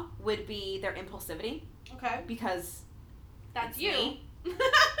flaw would be their impulsivity, Okay. because That's it's you. me.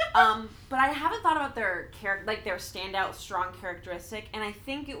 But I haven't thought about their their standout strong characteristic, and I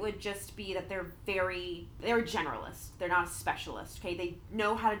think it would just be that they're a generalist. They're not a specialist. Okay, they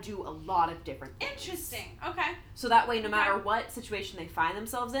know how to do a lot of different things. Interesting. Okay. So that way, no Okay. matter what situation they find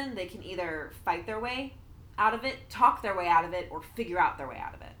themselves in, they can either fight their way out of it, talk their way out of it, or figure out their way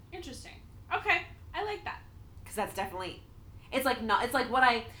out of it. Interesting. Okay. I like that. Because that's definitely,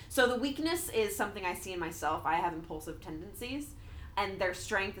 so the weakness is something I see in myself. I have impulsive tendencies, and their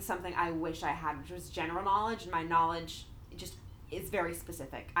strength is something I wish I had, which was general knowledge, and my knowledge just is very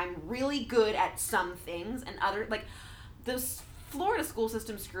specific. I'm really good at some things, and the Florida school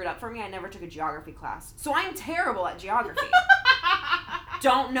system screwed up for me. I never took a geography class, so I'm terrible at geography.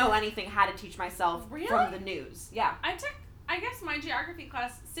 Don't know anything, how to teach myself Really? from the news. Yeah. I guess my geography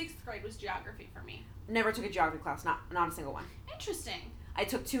class, 6th grade, was geography for me. Never took a geography class, not a single one. Interesting. I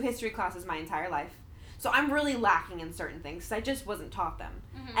took 2 history classes my entire life. So I'm really lacking in certain things because I just wasn't taught them.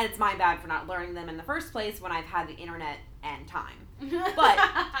 Mhm. And it's my bad for not learning them in the first place when I've had the internet and time. But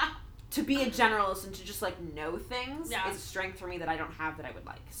to be a generalist and to just know things Yeah. is a strength for me that I don't have that I would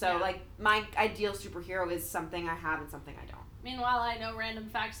like. So Yeah. my ideal superhero is something I have and something I don't. Meanwhile, I know random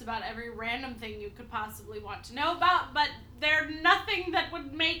facts about every random thing you could possibly want to know about, but they're nothing that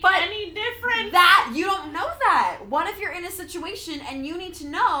would make But any difference. That, you don't know that. What if you're in a situation and you need to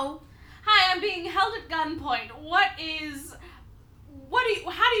know? Hi, I'm being held at gunpoint.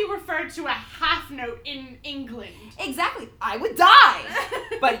 How do you refer to a half note in England? Exactly. I would die,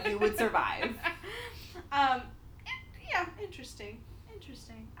 but you would survive. Yeah, interesting.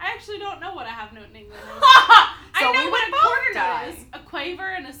 I actually don't know what a half note in England is. So I know we what a would both quarter die. note is. A quaver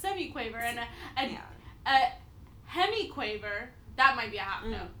and a semiquaver and Yeah. a hemiquaver. That might be a half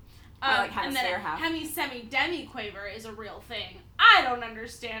Mm. note. I like and then hemisphere a half. hemi-semi-demi-quaver is a real thing. I don't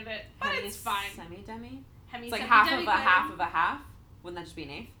understand it, but it's fine. Semi-demi? Hemi, It's like semi, half demi, of a half of a half. Wouldn't that just be an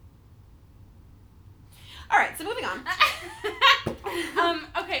eighth? All right, so moving on.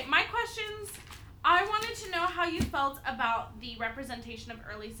 Okay, my questions. I wanted to know how you felt about the representation of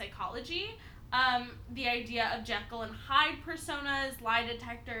early psychology, the idea of Jekyll and Hyde personas, lie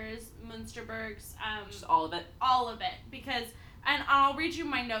detectors, Munsterbergs, Just all of it. all of it, because And I'll read you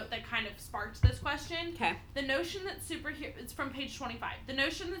my note that kind of sparked this question. Okay. The notion that it's from page 25. The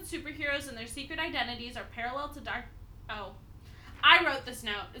notion that superheroes and their secret identities are parallel to I wrote this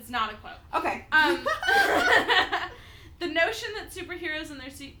note. It's not a quote. Okay. The notion that superheroes and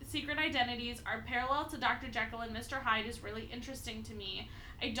their secret identities are parallel to Dr. Jekyll and Mr. Hyde is really interesting to me.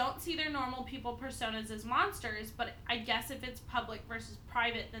 I don't see their normal people personas as monsters, but I guess if it's public versus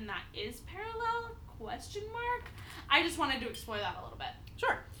private, then that is parallel? ? I just wanted to explore that a little bit.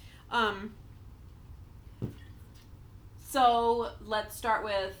 Sure. So let's start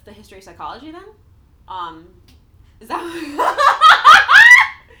with the history of psychology then. Is that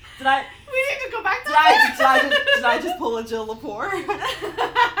did I? We need to go back to Did I just pull a Jill Lepore?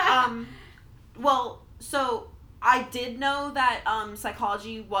 Well, so I did know that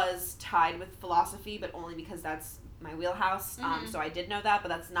psychology was tied with philosophy, but only because that's my wheelhouse. So I did know that, but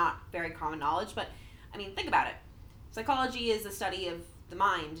that's not very common knowledge. But I mean, think about it. Psychology is the study of the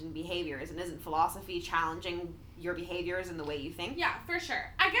mind and behaviors, and isn't philosophy challenging your behaviors and the way you think? Yeah, for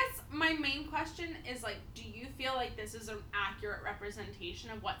sure. I guess my main question is, like, do you feel like this is an accurate representation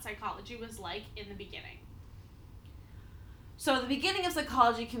of what psychology was like in the beginning? So the beginning of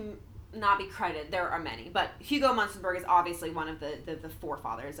psychology can not be credited. There are many, but Hugo Munzenberg is obviously one of the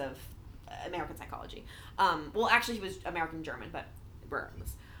forefathers of American psychology. Well, actually, he was American-German, but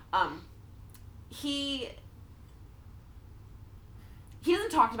regardless. He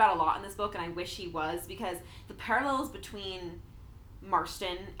doesn't talk about a lot in this book, and I wish he was, because the parallels between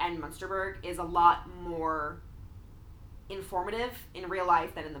Marston and Munsterberg is a lot more informative in real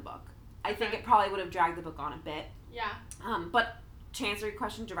life than in the book. I think it probably would have dragged the book on a bit. Yeah. But to answer your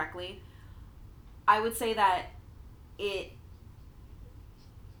question directly, I would say that it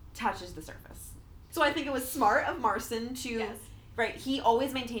touches the surface. So I think it was smart of Marston to... Yes. Right, he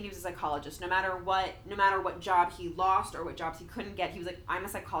always maintained he was a psychologist. No matter what job he lost or what jobs he couldn't get, he was like, I'm a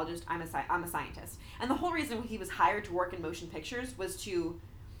psychologist, I'm a scientist. And the whole reason he was hired to work in motion pictures was to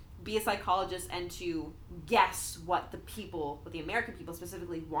be a psychologist and to guess what the American people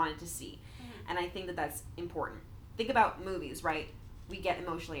specifically wanted to see. Mm-hmm. And I think that that's important. Think about movies, right? We get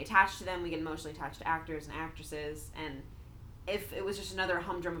emotionally attached to them, we get emotionally attached to actors and actresses, and if it was just another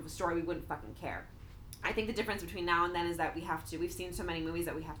humdrum of a story, we wouldn't fucking care. I think the difference between now and then is that we've seen so many movies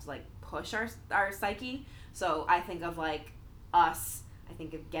that we have to, like, push our psyche. So I think of, like, Us, I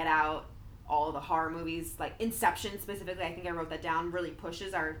think of Get Out, all of the horror movies, like Inception specifically, I think I wrote that down, really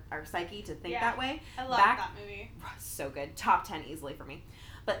pushes our psyche to think that way. I love that movie. So good. Top 10 easily for me.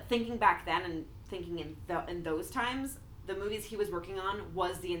 But thinking back then and thinking in those times, the movies he was working on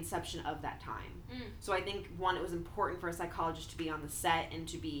was the inception of that time. So I think, one, it was important for a psychologist to be on the set and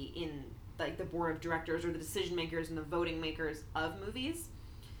to be in, like, the board of directors or the decision makers and the voting makers of movies.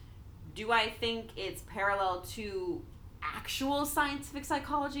 Do I think it's parallel to actual scientific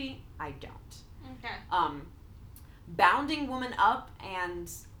psychology? I don't. Okay. Bounding women up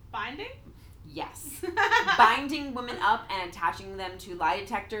and... Binding? Yes. Binding women up and attaching them to lie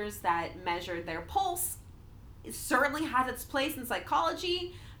detectors that measure their pulse, it certainly has its place in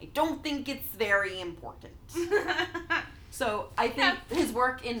psychology. I don't think it's very important. So I think his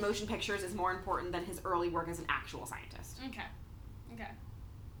work in motion pictures is more important than his early work as an actual scientist. Okay.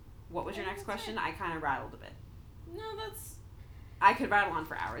 What was your next question? I kind of rattled a bit. No, that's... I could rattle on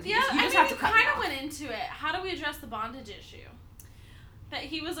for hours. You just I have to cut me kind of off. went into it. How do we address the bondage issue? That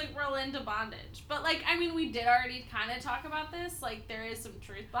he was, like, real into bondage. But, like, I mean, we did already kind of talk about this. Like, there is some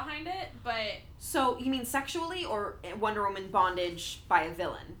truth behind it, but... So, you mean sexually or Wonder Woman bondage by a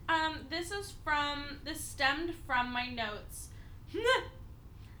villain? This stemmed from my notes.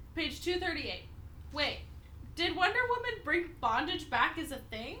 Page 238. Wait, did Wonder Woman bring bondage back as a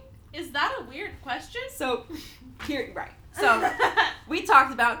thing? Is that a weird question? So, right. So, we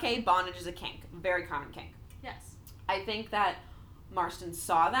talked about, bondage is a kink. Very common kink. Yes. I think that Marston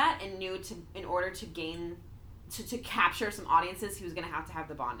saw that and knew in order to gain, to capture some audiences, he was going to have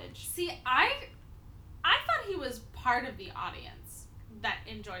the bondage. See, I thought he was part of the audience that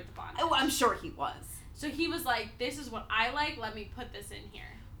enjoyed the bondage. Oh, I'm sure he was. So he was like, this is what I like, let me put this in here.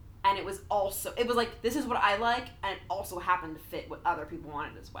 And it was like, this is what I like, and it also happened to fit what other people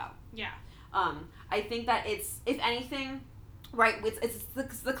wanted as well. Yeah. I think that it's, if anything, right, it's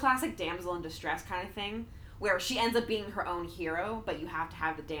the classic damsel in distress kind of thing, where she ends up being her own hero, but you have to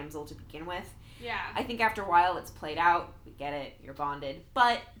have the damsel to begin with. Yeah. I think after a while it's played out, we get it, you're bonded,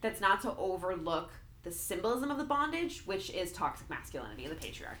 but that's not to overlook the symbolism of the bondage, which is toxic masculinity and the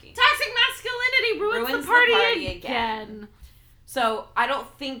patriarchy. Toxic masculinity ruins the party again. So I don't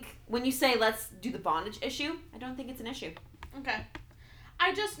think, when you say let's do the bondage issue, I don't think it's an issue. Okay.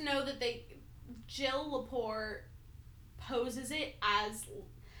 I just know that Jill Lepore poses it as,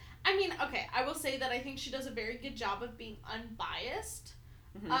 I mean, okay, I will say that I think she does a very good job of being unbiased.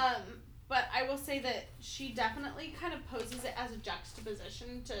 Mm-hmm. But I will say that she definitely kind of poses it as a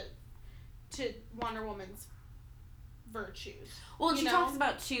juxtaposition to Wonder Woman's virtues. Well, and you she know? talks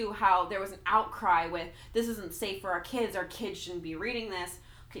about, too, how there was an outcry with, this isn't safe for our kids shouldn't be reading this.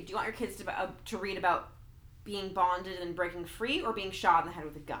 Okay, do you want your kids to read about being bonded and breaking free or being shot in the head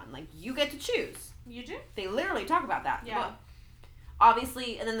with a gun? Like, you get to choose. You do? They literally talk about that. Yeah. But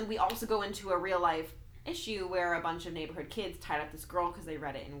obviously, and then we also go into a real life issue where a bunch of neighborhood kids tied up this girl because they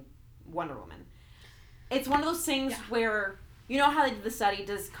read it in Wonder Woman. It's one of those things where, you know how they did the study,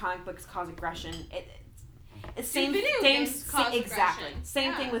 does comic books cause aggression? It's same video games cause exactly. aggression.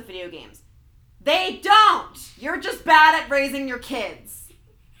 Same Yeah. thing with video games. They don't! You're just bad at raising your kids.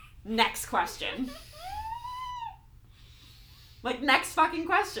 Next question. Like, next fucking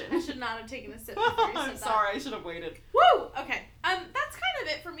question. I should not have taken a sip before you said I'm that. sorry, I should have waited. Woo! Okay. That's kind of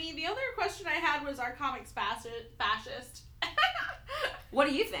it for me. The other question I had was, are comics fascist? What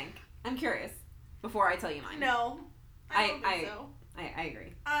do you think? I'm curious. Before I tell you mine. No. I don't think so. I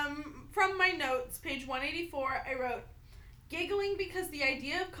agree. From my notes, page 184, I wrote, giggling because the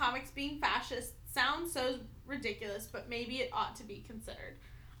idea of comics being fascist sounds so ridiculous, but maybe it ought to be considered.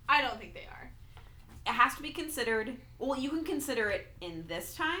 I don't think they are. It has to be considered. Well, you can consider it in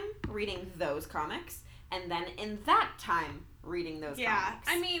this time, reading those comics, and then in that time, reading those comics.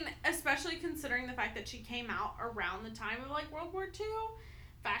 I mean, especially considering the fact that she came out around the time of, like, World War II.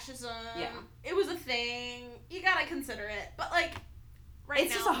 Fascism. Yeah. It was a thing. You gotta consider it. But, like,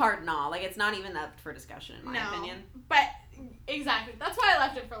 It's just a hard no. Like, it's not even up for discussion, in my opinion. But, exactly. That's why I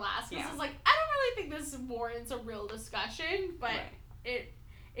left it for last. This Yeah. is like, I don't really think this warrants a real discussion, but it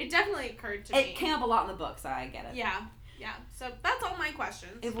definitely occurred to me. It came up a lot in the book, so I get it. Yeah. So, that's all my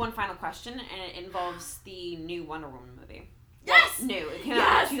questions. I have one final question, and it involves the new Wonder Woman movie. Yes! Well, new. It came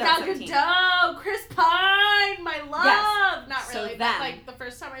Yes! out in Gal 2017. Gadot! Chris Pine! My love! Yes. Not So really, then- but, like, the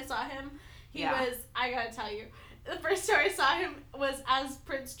first time I saw him, he Yeah. was, I gotta tell you, the first time I saw him was as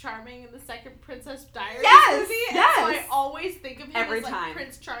Prince Charming in the second Princess Diaries movie. And Yes! so I always think of him Every as, like, time.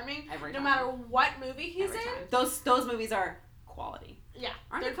 Prince Charming, Every no time. matter what movie he's Every in. time. Those movies are quality. Yeah.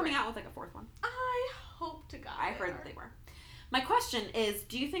 Aren't they they're coming great. out with, like, a fourth one? I hope to God I heard that they were. My question is,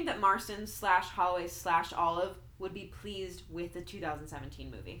 do you think that Marston /Holloway /Olive would be pleased with the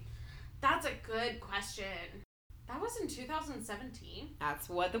 2017 movie? That's a good question. That was in 2017? That's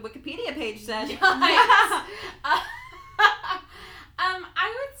what the Wikipedia page said. Yikes.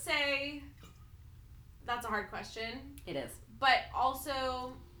 I would say that's a hard question. It is. But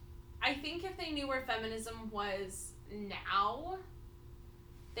also, I think if they knew where feminism was now,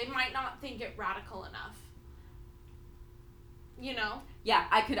 they might not think it radical enough. You know? Yeah,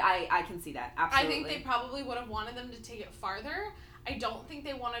 I can see that. Absolutely. I think they probably would have wanted them to take it farther. I don't think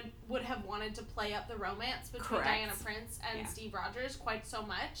they would have wanted to play up the romance between Correct. Diana Prince and Steve Rogers quite so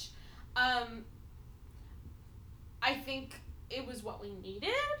much. I think it was what we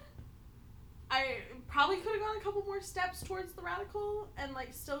needed. I probably could have gone a couple more steps towards the radical and,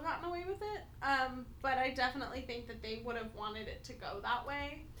 like, still gotten away with it. But I definitely think that they would have wanted it to go that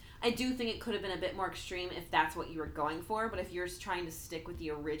way. I do think it could have been a bit more extreme if that's what you were going for, but if you're trying to stick with the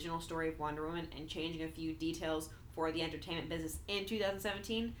original story of Wonder Woman and changing a few details for the entertainment business in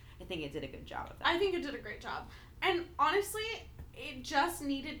 2017, I think it did a good job of that. I think it did a great job. And honestly, it just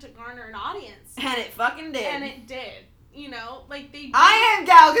needed to garner an audience. And it fucking did. And it did. You know, like they did. I am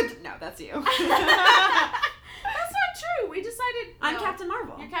Gal Gadot. No, that's you. That's not true. We decided. I'm no, Captain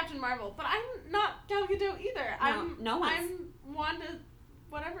Marvel. You're Captain Marvel, but I'm not Gal Gadot either. No one's. I'm Wanda.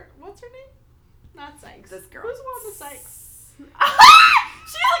 Whatever. What's her name? Not Sykes. This girl. Who's Wanda Sykes? She's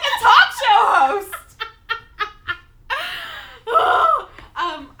like a talk show host.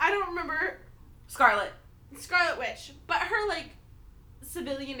 I don't remember Scarlet Witch, but her like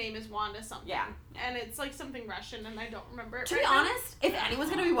civilian name is Wanda something. Yeah. And it's like something Russian, and I don't remember it. To right be now. honest, if anyone's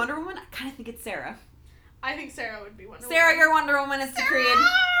gonna be Wonder Woman, I kind of think it's Sarah. I think Sarah would be Wonder Sarah, Woman. you're Wonder Woman. It's the Creed.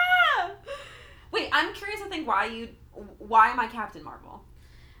 Sarah! Wait, I'm curious to think why am I Captain Marvel?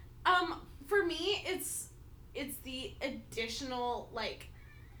 For me, it's the additional like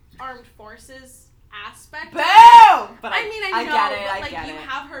armed forces aspect. Boom! But I mean, I know, get it. but I like get you it.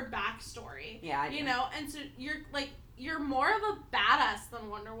 have her backstory. Yeah, I do. You know, and so you're more of a badass than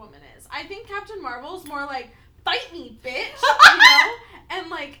Wonder Woman is. I think Captain Marvel is more like fight me, bitch. You know,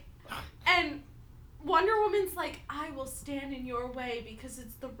 and Wonder Woman's like, I will stand in your way because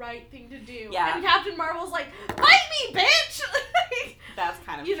it's the right thing to do. Yeah. And Captain Marvel's like, fight me, bitch. That's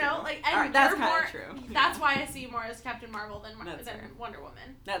kind of you true. know, like, and All right, that's you're kind more, of true. That's why I see you more as Captain Marvel than That's fair. Wonder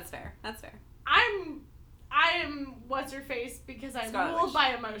Woman. That's fair. That's fair. I'm I am what's her face because I'm Scarlet ruled Witch.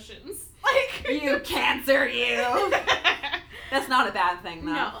 by emotions. Like You Cancer, you. That's not a bad thing,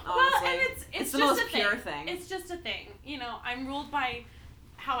 though. No. Honestly. Well, and it's the just most a thing. pure thing. It's just a thing. You know, I'm ruled by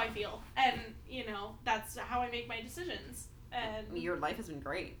how I feel, and you know that's how I make my decisions. And Your life has been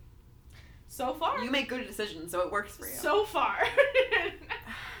great. so far, You make good decisions, so it works for you. so far.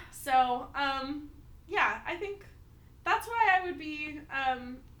 So, yeah, I think that's why I would be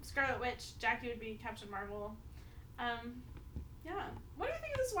Scarlet Witch. Jackie would be Captain Marvel. Yeah. What do you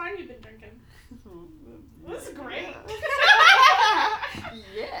think of this wine you've been drinking? This is great.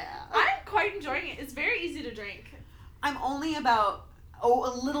 Yeah. I'm quite enjoying it. It's very easy to drink. I'm only about a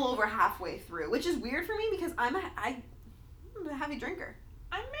little over halfway through, which is weird for me because I'm a heavy drinker.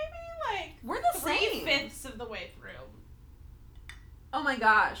 I'm maybe like We're the same. 3/5 of the way through. Oh my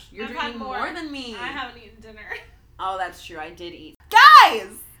gosh, you're I've drinking had more than me. I haven't eaten dinner. Oh, that's true. I did eat.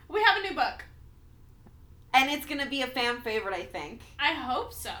 Guys! We have a new book. And it's going to be a fan favorite, I think. I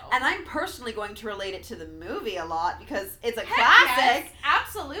hope so. And I'm personally going to relate it to the movie a lot because it's a Heck classic. yes,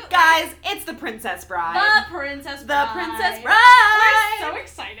 absolutely. Guys, it's The Princess Bride. The Princess Bride. The Princess Bride! We're so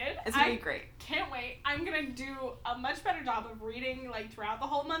excited. It's going to be great. Can't wait. I'm going to do a much better job of reading like throughout the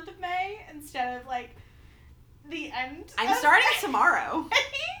whole month of May instead of like the end. I'm of starting May. tomorrow.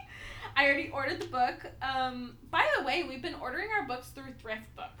 I already ordered the book. By the way, we've been ordering our books through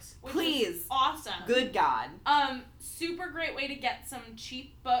Thrift Books. Which Please. is awesome. Good God. Super great way to get some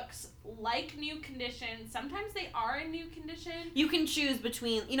cheap books, like new condition. Sometimes they are in new condition. You can choose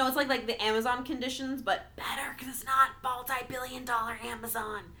between, it's like the Amazon conditions, but better because it's not multi-billion-dollar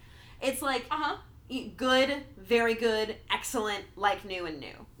Amazon. It's like good, very good, excellent, like new and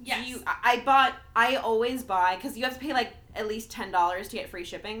new. Yes. I always buy, because you have to pay like at least $10 to get free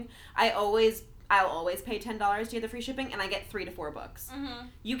shipping. I'll always pay $10 to get the free shipping, and I get 3 to 4 books. Mm-hmm.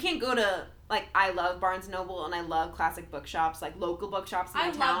 You can't go to, like, I love Barnes & Noble, and I love classic bookshops, like local bookshops in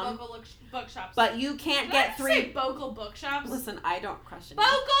my town. I love local bookshops. But you can't Did get I 3... say vocal bookshops? Listen, I don't question you.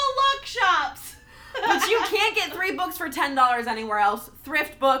 Vocal bookshops! But you can't get 3 books for $10 anywhere else.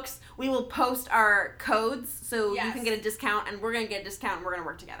 Thrift Books, we will post our codes so you can get a discount, and we're going to get a discount, and we're going to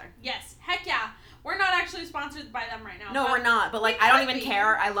work together. Yes, heck yeah. We're not actually sponsored by them right now. No, we're not. But, like, I don't even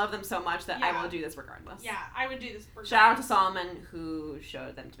care. I love them so much that I will do this regardless. Yeah, I would do this regardless. Shout out to Solomon, who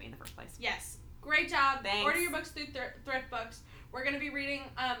showed them to me in the first place. Yes. Great job. Thanks. Order your books through Thrift Books. We're going to be reading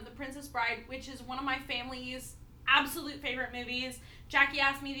The Princess Bride, which is one of my family's absolute favorite movies. Jackie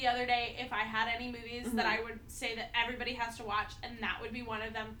asked me the other day if I had any movies that I would say that everybody has to watch, and that would be one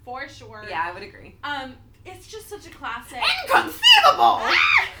of them for sure. Yeah, I would agree. It's just such a classic. Inconceivable!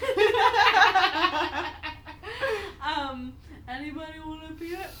 Anybody want to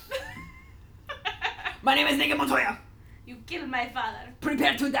be it? My name is Nicky Montoya. You killed my father.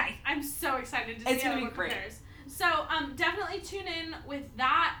 Prepare to die. I'm so excited to It's see how gonna the be book great. compares. So, definitely tune in with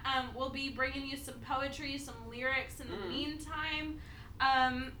that. We'll be bringing you some poetry, some lyrics in the meantime.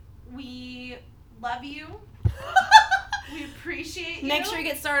 We love you. We appreciate you. Make sure you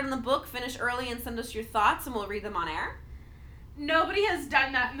get started on the book, finish early, and send us your thoughts, and we'll read them on air. Nobody has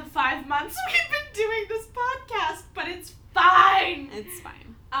done that in the 5 months we've been doing this podcast, but it's fine. It's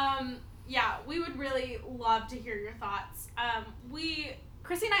fine. Yeah, we would really love to hear your thoughts.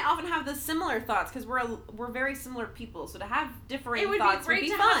 Chrissy and I often have the similar thoughts because we're very similar people. So to have differing it would thoughts be great would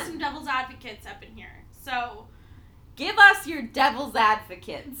be to fun. have some devil's advocates up in here. So give us your devil's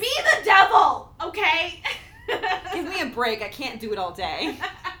advocates. be the devil, okay? Give me a break. I can't do it all day.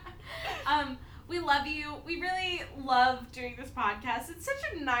 We love you. We really love doing this podcast. It's such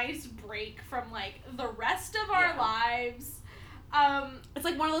a nice break from like the rest of our lives. It's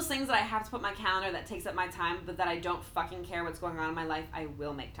like one of those things that I have to put in my calendar that takes up my time, but that I don't fucking care what's going on in my life. I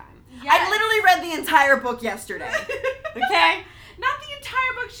will make time. Yes. I literally read the entire book yesterday. Okay? Not the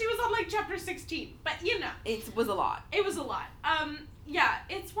entire book. She was on like chapter 16, but you know. It was a lot. It was a lot. Yeah,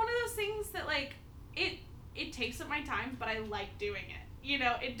 it's one of those things that like it takes up my time, but I like doing it. You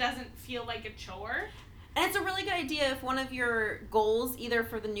know, it doesn't feel like a chore. And it's a really good idea if one of your goals, either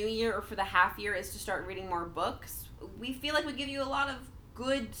for the new year or for the half year, is to start reading more books. We feel like we give you a lot of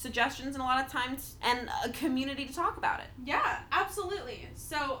good suggestions and a lot of times and a community to talk about it. Yeah, absolutely.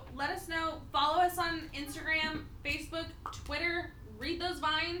 So let us know. Follow us on Instagram, Facebook, Twitter. Read those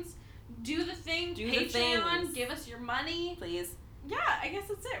vines. Do the thing. Do the Patreon. things. Give us your money. Please. Yeah, I guess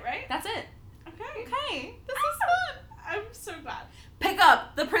that's it, right? That's it. Okay. Okay. This is fun. I'm so glad. Pick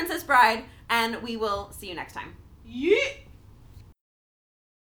up The Princess Bride, and we will see you next time. Yeet.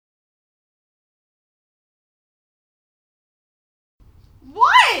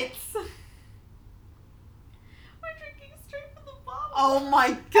 What? We're drinking straight from the bottle. Oh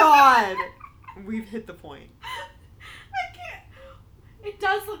my god. We've hit the point. I can't. It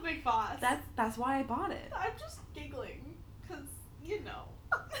does look like Voss. That's why I bought it. I'm just giggling because you know.